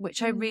about it,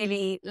 which I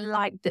really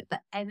liked, that the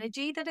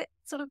energy that it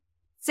sort of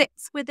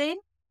sits within.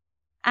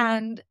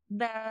 And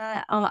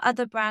there are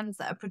other brands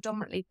that are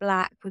predominantly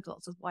black with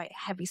lots of white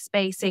heavy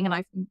spacing. And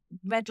I've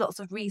read lots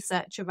of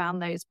research around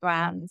those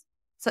brands,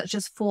 such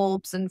as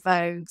Forbes and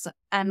Vogue's.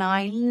 And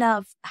I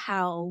love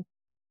how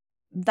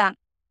that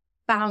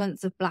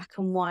balance of black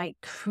and white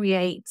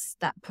creates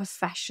that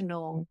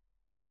professional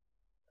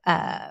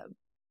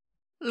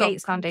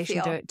Gates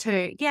Foundation do it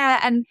too. Yeah.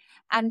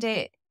 And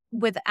it,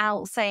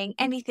 without saying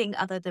anything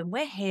other than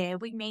we're here,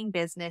 we mean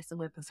business and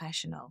we're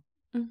professional.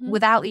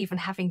 Without even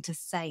having to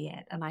say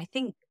it. And I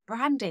think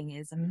branding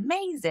is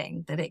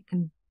amazing that it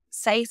can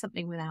say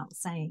something without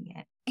saying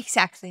it.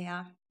 Exactly,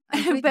 yeah.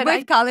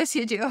 With colors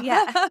you do.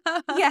 Yeah.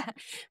 Yeah.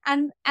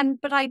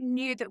 But I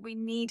knew that we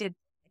needed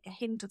a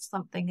hint of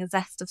something, a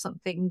zest of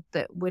something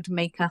that would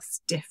make us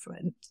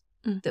different,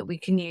 that we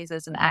can use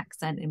as an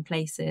accent in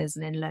places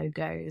and in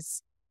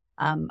logos.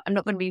 I'm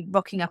not going to be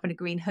rocking up in a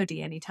green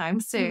hoodie anytime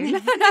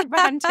soon.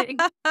 Branding.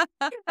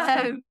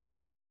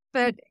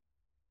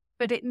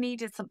 But it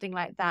needed something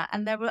like that.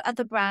 And there were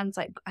other brands,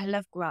 like I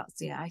love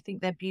Grazia. I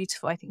think they're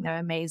beautiful. I think they're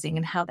amazing.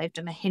 And how they've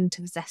done a hint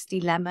of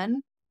zesty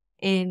lemon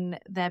in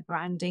their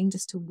branding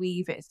just to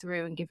weave it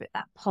through and give it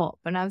that pop.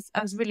 And I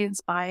was really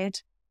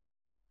inspired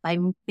by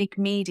big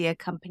media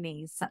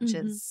companies such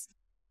as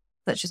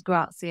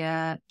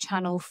Grazia,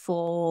 Channel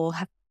 4,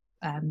 have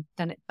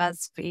done it,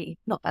 BuzzFeed,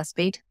 not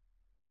BuzzFeed.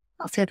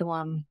 What's the other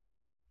one?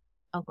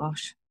 Oh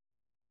gosh.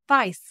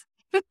 Vice.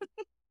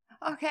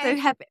 Okay.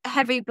 So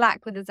heavy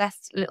black with a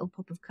zest little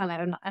pop of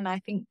colour. And I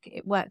think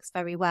it works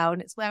very well.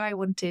 And it's where I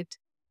wanted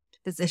to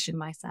position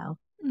myself.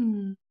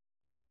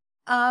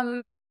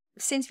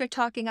 Since we're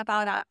talking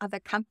about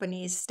other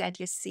companies that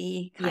you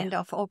see kind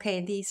of,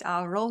 okay, these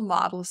are role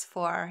models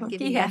for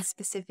giving a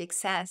specific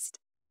zest.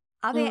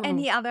 Are there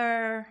any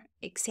other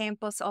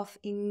examples of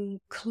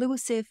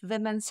inclusive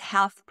women's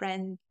health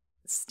brands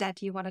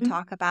that you want to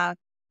talk about?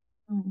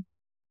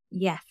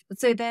 Yes.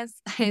 So there's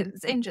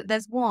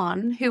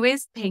one who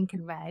is pink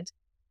and red,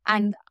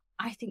 and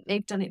I think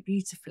they've done it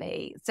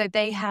beautifully. So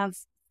they have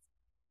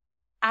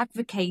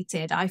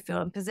advocated, I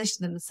feel, and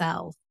positioned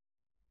themselves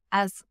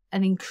as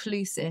an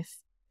inclusive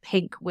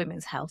pink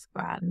women's health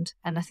brand.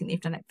 And I think they've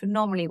done it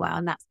phenomenally well.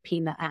 And that's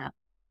Peanut App.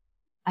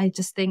 I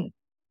just think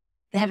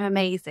they're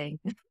amazing.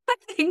 I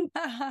think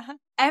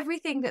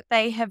everything that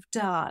they have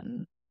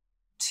done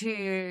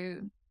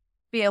to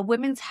be a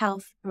women's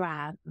health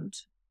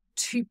brand,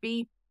 to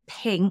be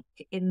pink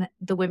in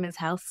the women's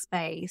health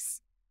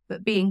space,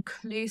 but be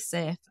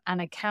inclusive and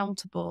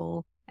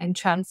accountable and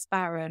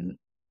transparent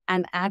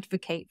and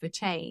advocate for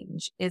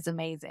change is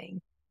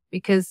amazing.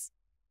 Because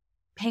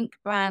pink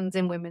brands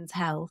in women's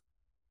health,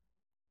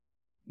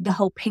 the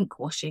whole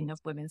pinkwashing of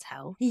women's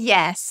health,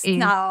 is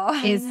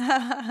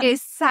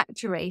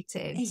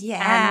saturated.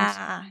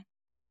 Yeah, and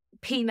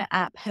Peanut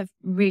App have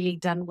really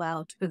done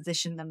well to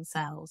position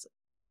themselves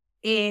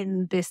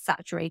in this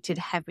saturated,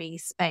 heavy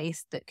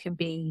space that can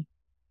be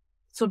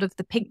sort of,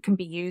 the pink can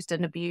be used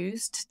and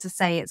abused to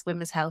say it's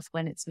women's health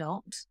when it's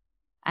not.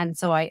 And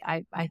so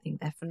I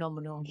think they're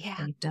phenomenal.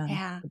 They've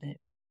done with it.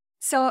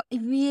 So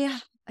you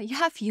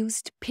have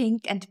used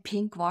pink and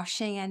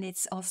pinkwashing, and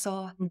it's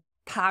also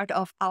part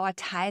of our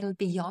title,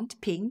 Beyond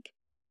Pink.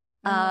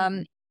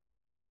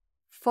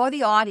 For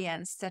the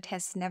audience that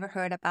has never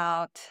heard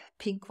about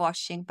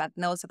pinkwashing but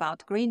knows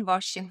about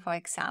greenwashing, for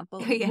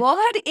example,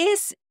 what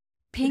is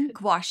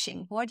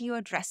pinkwashing? What are you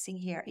addressing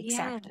here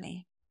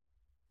exactly?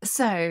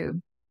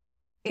 So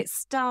it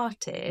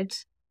started,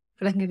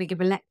 but I'm going to give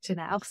a lecture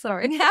now.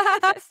 Sorry. No,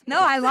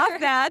 I love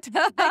that.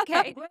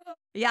 Okay.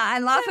 Yeah, I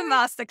love a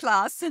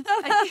masterclass.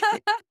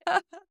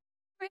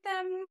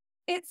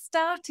 It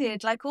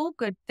started, like all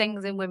good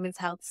things in women's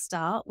health,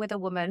 start with a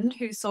woman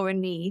who saw a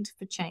need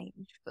for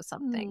change for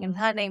something. And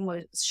her name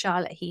was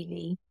Charlotte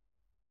Healy.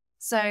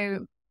 So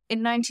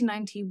in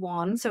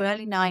 1991, so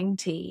early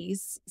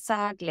 90s,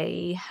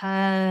 sadly,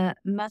 her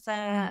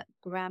mother,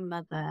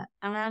 grandmother,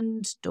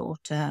 and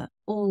daughter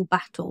all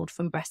battled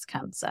from breast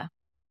cancer.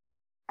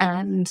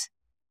 And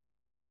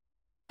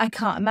I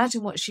can't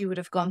imagine what she would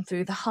have gone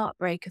through, the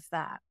heartbreak of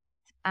that.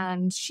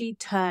 And she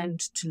turned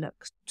to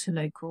look to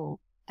local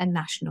and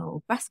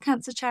national breast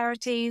cancer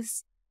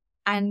charities.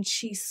 And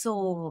she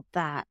saw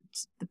that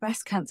the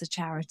breast cancer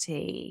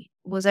charity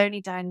was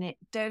only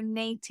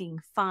donating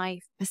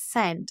 5%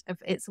 of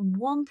its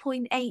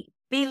 1.8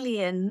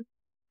 billion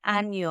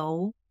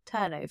annual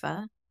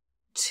turnover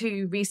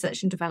to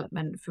research and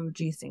development for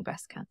reducing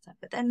breast cancer.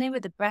 But then they were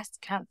the breast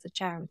cancer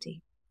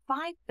charity,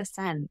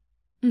 5%.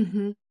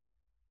 Mm-hmm.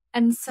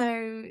 And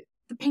so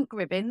the pink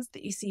ribbons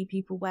that you see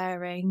people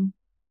wearing,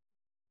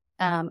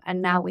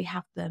 and now we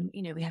have them,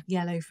 we have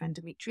yellow for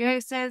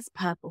endometriosis,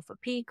 purple for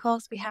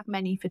PCOS. We have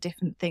many for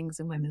different things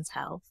in women's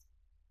health.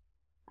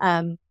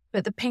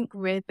 But the pink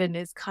ribbon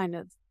is kind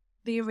of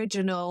the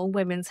original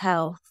women's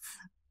health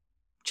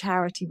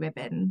charity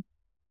ribbon.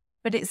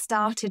 But it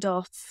started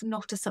off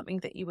not as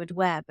something that you would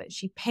wear, but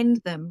she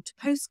pinned them to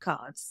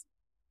postcards.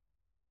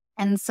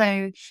 And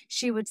so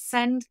she would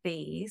send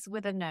these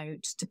with a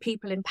note to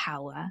people in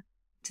power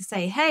to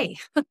say, hey,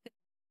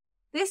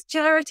 this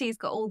charity's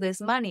got all this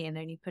money and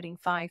only putting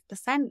 5%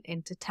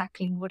 into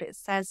tackling what it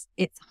says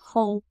its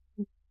whole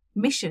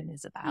mission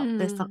is about.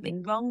 There's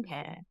something wrong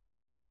here.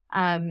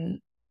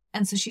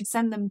 And so she'd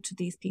send them to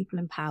these people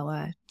in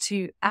power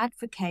to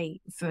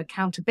advocate for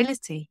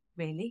accountability,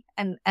 really,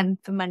 and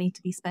for money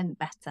to be spent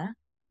better.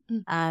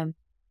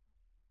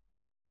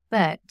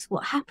 But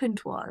what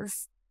happened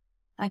was,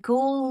 like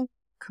all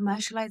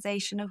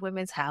commercialization of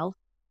women's health,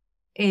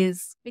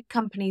 is big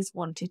companies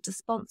wanted to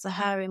sponsor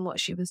her in what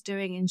she was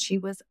doing, and she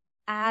was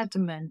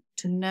adamant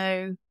to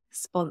no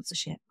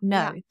sponsorship.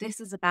 No, this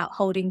is about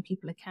holding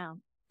people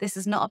account. This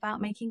is not about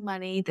making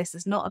money. This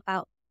is not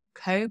about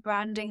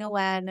co-branding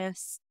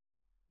awareness.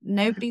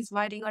 Nobody's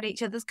riding on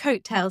each other's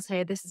coattails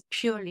here. This is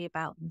purely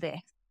about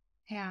this.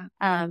 Yeah.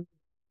 And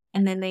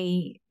then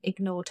they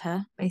ignored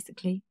her,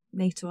 basically,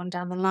 later on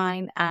down the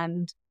line.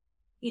 And,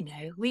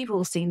 we've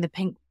all seen the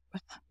pink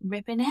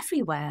ribbon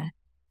everywhere.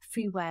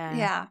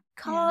 Yeah.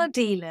 Car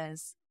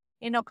dealers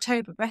in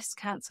October, Breast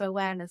Cancer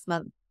Awareness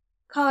Month.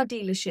 Car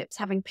dealerships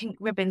having pink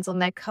ribbons on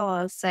their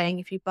cars saying,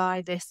 if you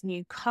buy this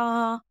new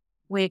car,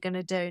 we're going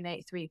to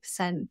donate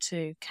 3%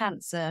 to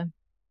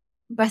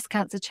breast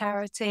cancer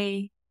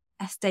charity.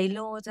 Estee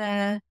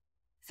Lauder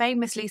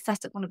famously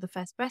set up one of the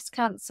first breast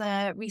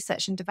cancer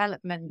research and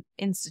development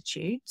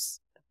institutes.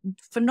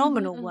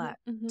 Phenomenal work,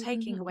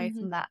 taking away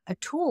from that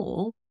at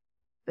all.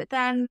 But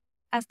then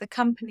as the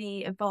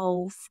company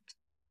evolved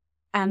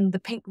and the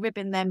pink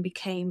ribbon then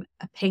became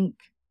a pink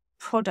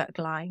product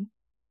line,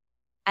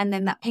 and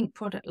then that pink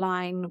product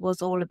line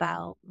was all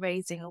about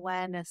raising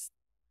awareness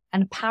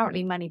and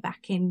apparently money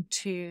back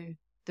into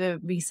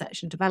the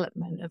research and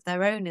development of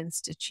their own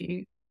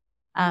institute.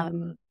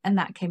 And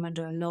that came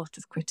under a lot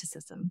of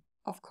criticism.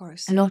 Of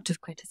course. A lot of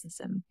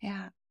criticism.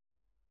 Yeah.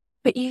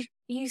 But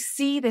you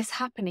see this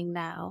happening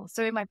now.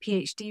 So in my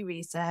PhD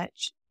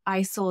research,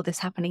 I saw this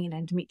happening in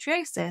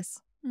endometriosis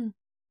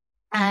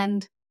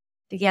and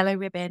the yellow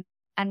ribbon,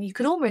 and you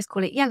could almost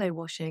call it yellow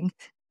washing.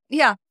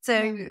 Yeah.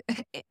 So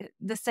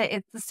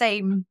it's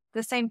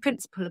the same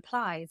principle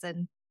applies.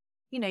 And,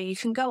 you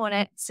can go on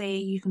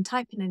Etsy, you can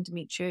type in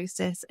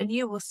endometriosis, and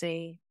you will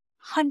see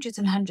hundreds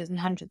and hundreds and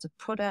hundreds of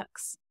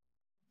products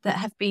that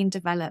have been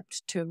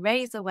developed to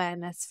raise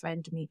awareness for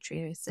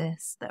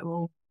endometriosis that are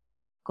all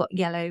got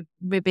yellow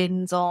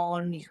ribbons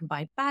on. You can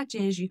buy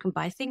badges, you can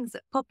buy things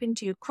that pop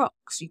into your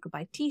Crocs, you can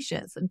buy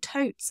t-shirts and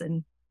totes,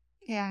 and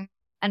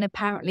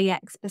apparently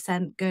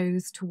X%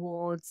 goes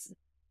towards,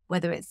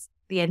 whether it's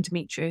the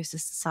Endometriosis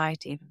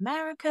Society of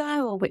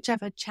America or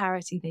whichever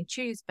charity they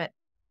choose, but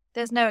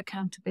there's no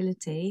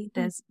accountability,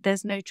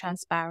 there's no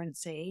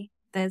transparency,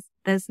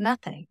 there's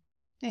nothing.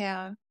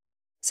 Yeah.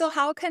 So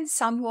how can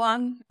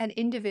an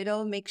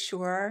individual, make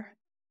sure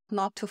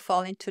not to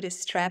fall into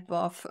this trap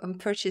of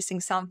purchasing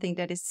something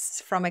that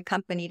is from a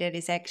company that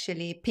is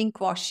actually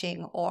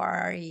pinkwashing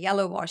or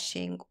yellow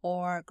washing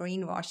or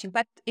greenwashing?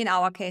 But in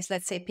our case,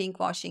 let's say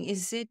pinkwashing.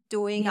 Is it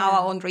doing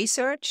our own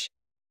research?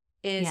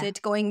 Is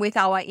it going with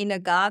our inner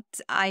gut?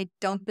 I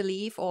don't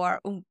believe,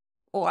 or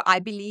I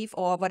believe,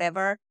 or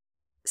whatever.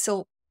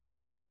 So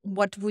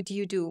what would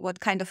you do?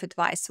 What kind of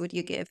advice would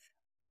you give?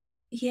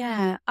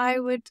 Yeah, I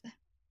would.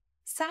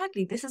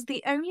 Sadly, this is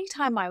the only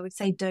time I would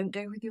say don't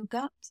go with your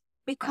gut,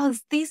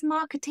 because these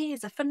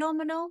marketeers are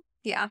phenomenal.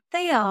 Yeah.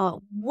 They are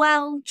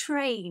well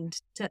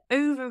trained to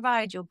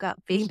override your gut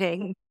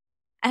feeling.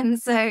 And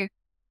so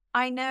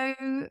I know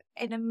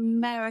in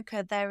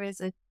America there is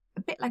a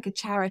bit like a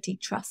charity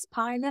trust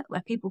pilot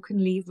where people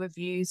can leave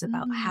reviews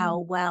about how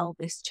well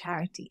this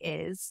charity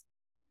is.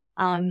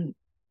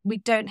 We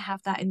don't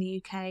have that in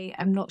the UK.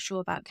 I'm not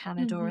sure about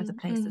Canada or other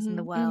places in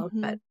the world,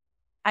 but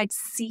I'd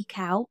seek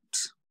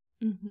out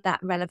that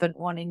relevant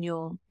one in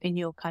your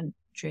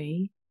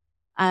country.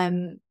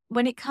 When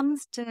it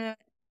comes to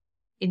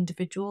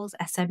individuals,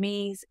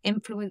 SMEs,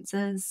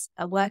 influencers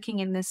are working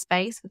in this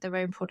space with their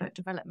own product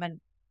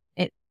development,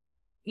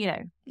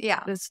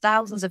 there's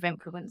thousands of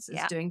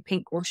influencers doing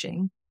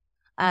pinkwashing.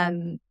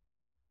 Ask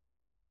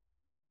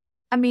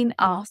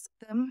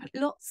them.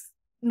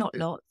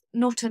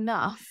 Not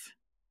enough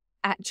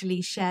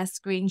actually share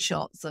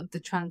screenshots of the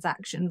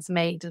transactions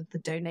made of the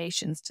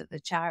donations to the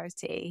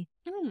charity.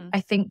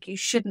 I think you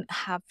shouldn't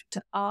have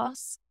to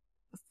ask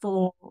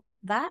for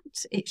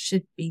that. It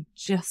should be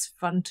just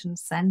front and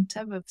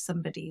center of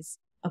somebody's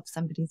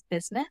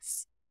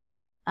business.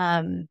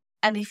 And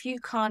if you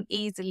can't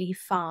easily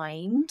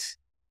find,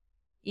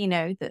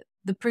 that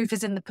the proof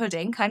is in the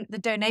pudding, the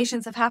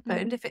donations have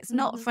happened. If it's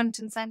not front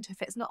and center,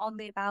 if it's not on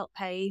the about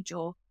page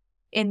or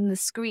in the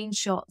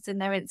screenshots in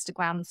their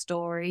Instagram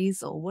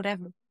stories or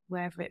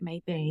wherever it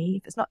may be,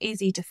 if it's not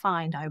easy to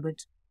find, I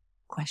would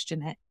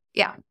question it.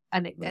 Yeah.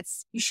 And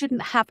you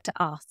shouldn't have to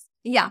ask.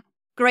 Yeah.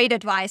 Great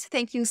advice.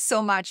 Thank you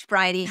so much,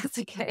 Bridie. That's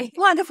okay.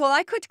 Wonderful.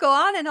 I could go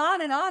on and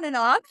on and on and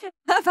on,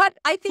 but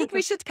I think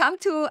we should come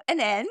to an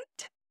end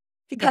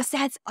because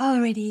that's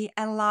already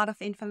a lot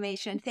of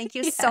information. Thank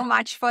you so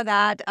much for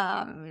that.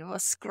 It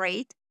was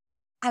great.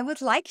 I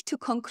would like to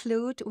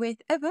conclude with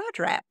a word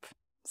wrap.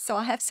 So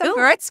I have some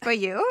words for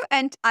you,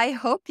 and I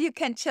hope you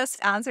can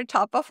just answer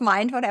top of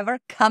mind whatever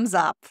comes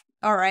up.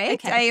 All right?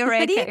 Okay. Are you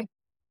ready?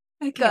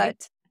 Okay.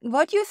 Good.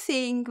 What do you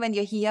think when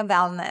you hear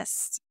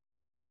wellness?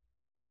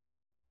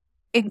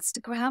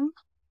 Instagram.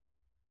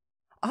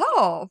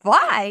 Oh,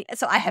 why?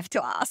 So I have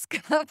to ask,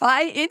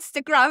 why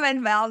Instagram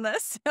and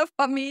wellness?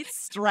 For me,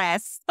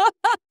 stress.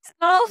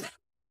 I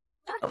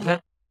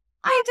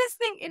just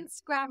think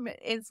Instagram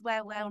is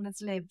where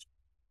wellness lives.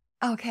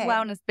 Okay.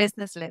 Wellness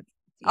business lives.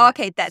 Yeah.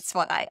 Okay, that's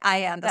what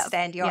I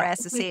understand your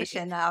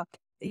association now.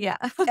 Yeah.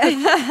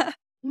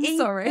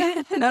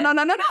 Sorry. No.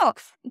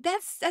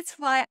 That's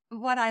why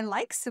what I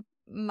like so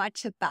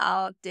much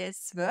about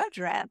this word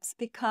wraps,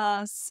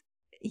 because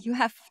you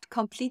have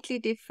completely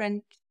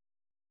different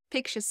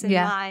pictures in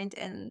mind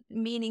and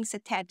meanings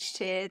attached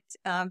to it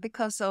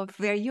because of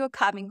where you're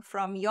coming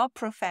from, your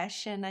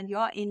profession and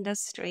your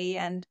industry.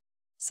 And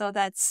so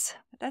that's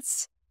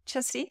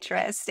just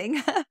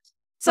interesting.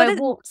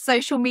 So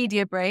social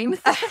media brain.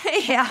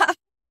 Yeah.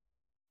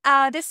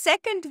 The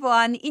second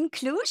one,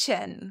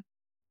 inclusion.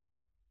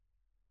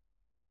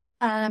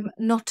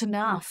 Not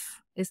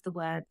enough is the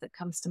word that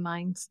comes to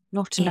mind.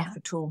 Not enough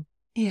at all.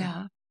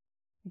 Yeah.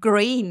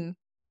 Green.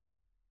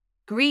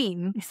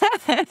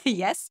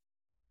 Yes.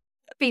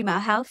 Female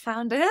health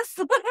founders.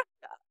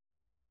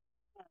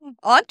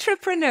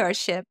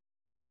 Entrepreneurship.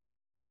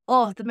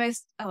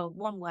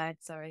 One word,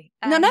 sorry.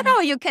 No.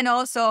 You can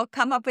also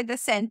come up with a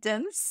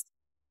sentence.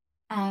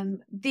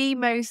 The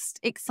most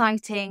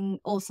exciting,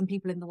 awesome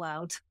people in the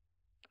world.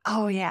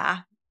 Oh,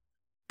 yeah.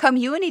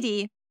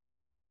 Community.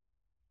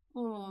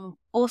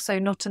 Also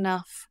not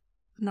enough.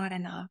 Not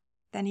enough.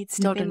 There needs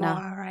to be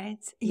more,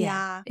 right?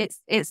 Yeah.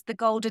 It's the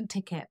golden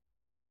ticket.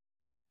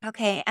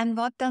 Okay. And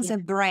what does a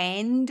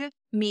brand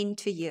mean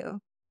to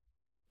you?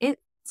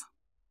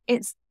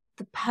 It's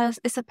a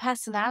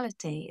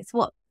personality. It's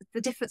what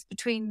the difference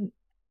between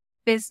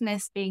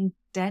business being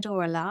dead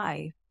or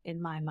alive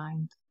in my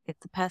mind.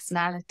 It's a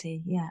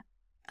personality. Yeah.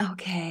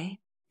 Okay.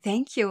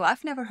 Thank you.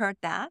 I've never heard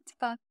that,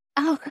 but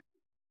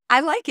I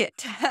like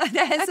it.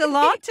 There's a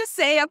lot to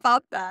say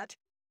about that.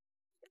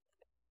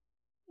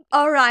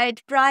 All right,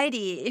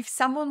 Bridie, if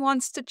someone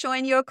wants to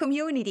join your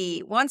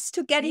community, wants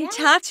to get in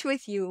touch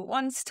with you,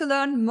 wants to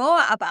learn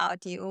more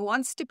about you,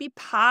 wants to be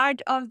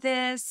part of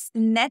this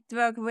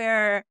network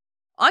where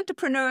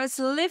entrepreneurs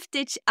lift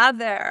each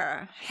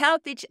other,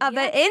 help each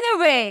other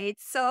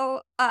innovate.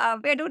 So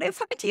where do they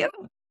find you?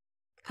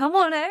 Come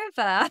on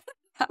over.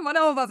 Come on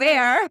over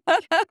there.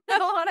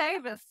 Come on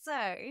over.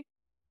 So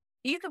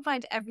you can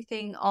find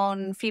everything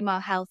on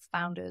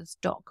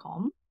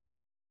femalehealthfounders.com.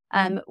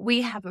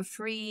 We have a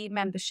free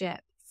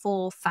membership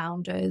for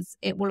founders.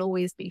 It will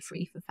always be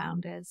free for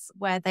founders,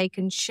 where they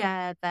can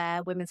share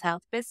their women's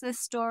health business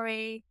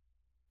story.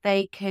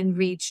 They can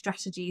read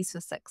strategies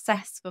for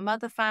success from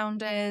other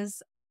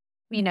founders.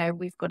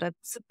 We've got a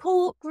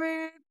support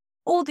group,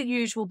 all the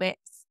usual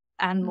bits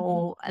and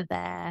more are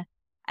there.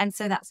 And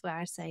so that's where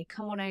I say,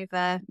 come on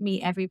over,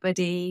 meet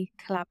everybody,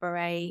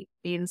 collaborate,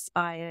 be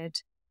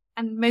inspired.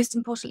 And most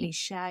importantly,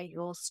 share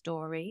your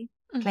story,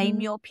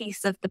 claim your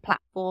piece of the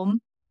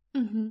platform.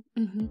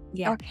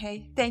 Yeah.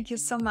 Okay. Thank you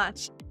so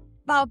much.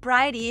 Wow,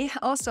 Bridie,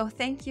 also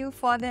thank you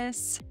for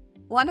this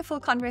wonderful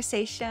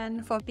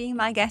conversation, for being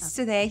my guest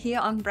today here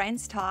on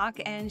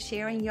Brandstock and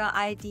sharing your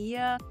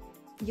idea,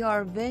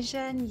 your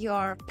vision,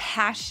 your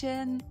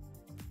passion,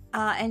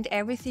 and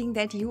everything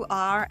that you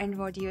are and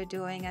what you're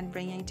doing and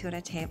bringing to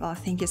the table.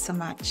 Thank you so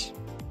much.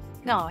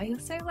 No, you're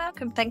so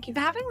welcome. Thank you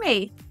for having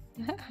me.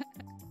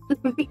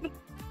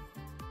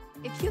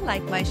 If you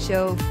like my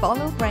show,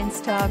 follow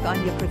Brandstock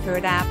on your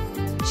preferred app.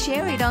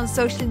 share it on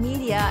social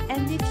media,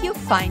 and if you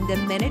find a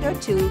minute or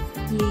two,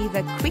 leave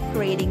a quick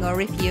rating or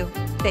review.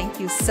 Thank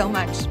you so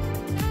much.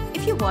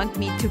 If you want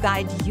me to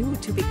guide you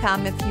to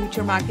become a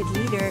future market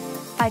leader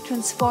by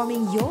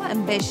transforming your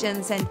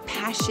ambitions and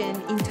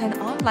passion into an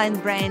online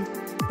brand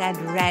that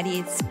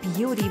radiates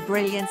beauty,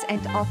 brilliance,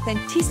 and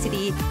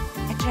authenticity,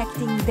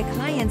 attracting the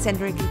clients and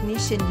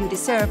recognition you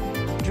deserve,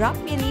 drop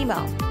me an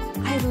email.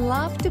 I'd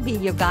love to be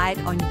your guide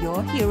on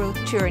your hero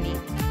journey.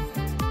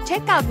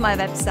 Check out my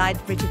website,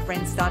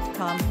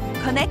 BridgetBrands.com.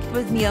 Connect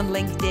with me on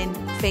LinkedIn,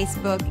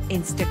 Facebook,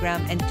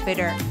 Instagram, and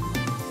Twitter.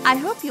 I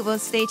hope you will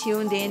stay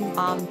tuned in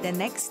on the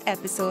next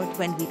episode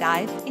when we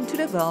dive into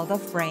the world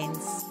of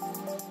brands.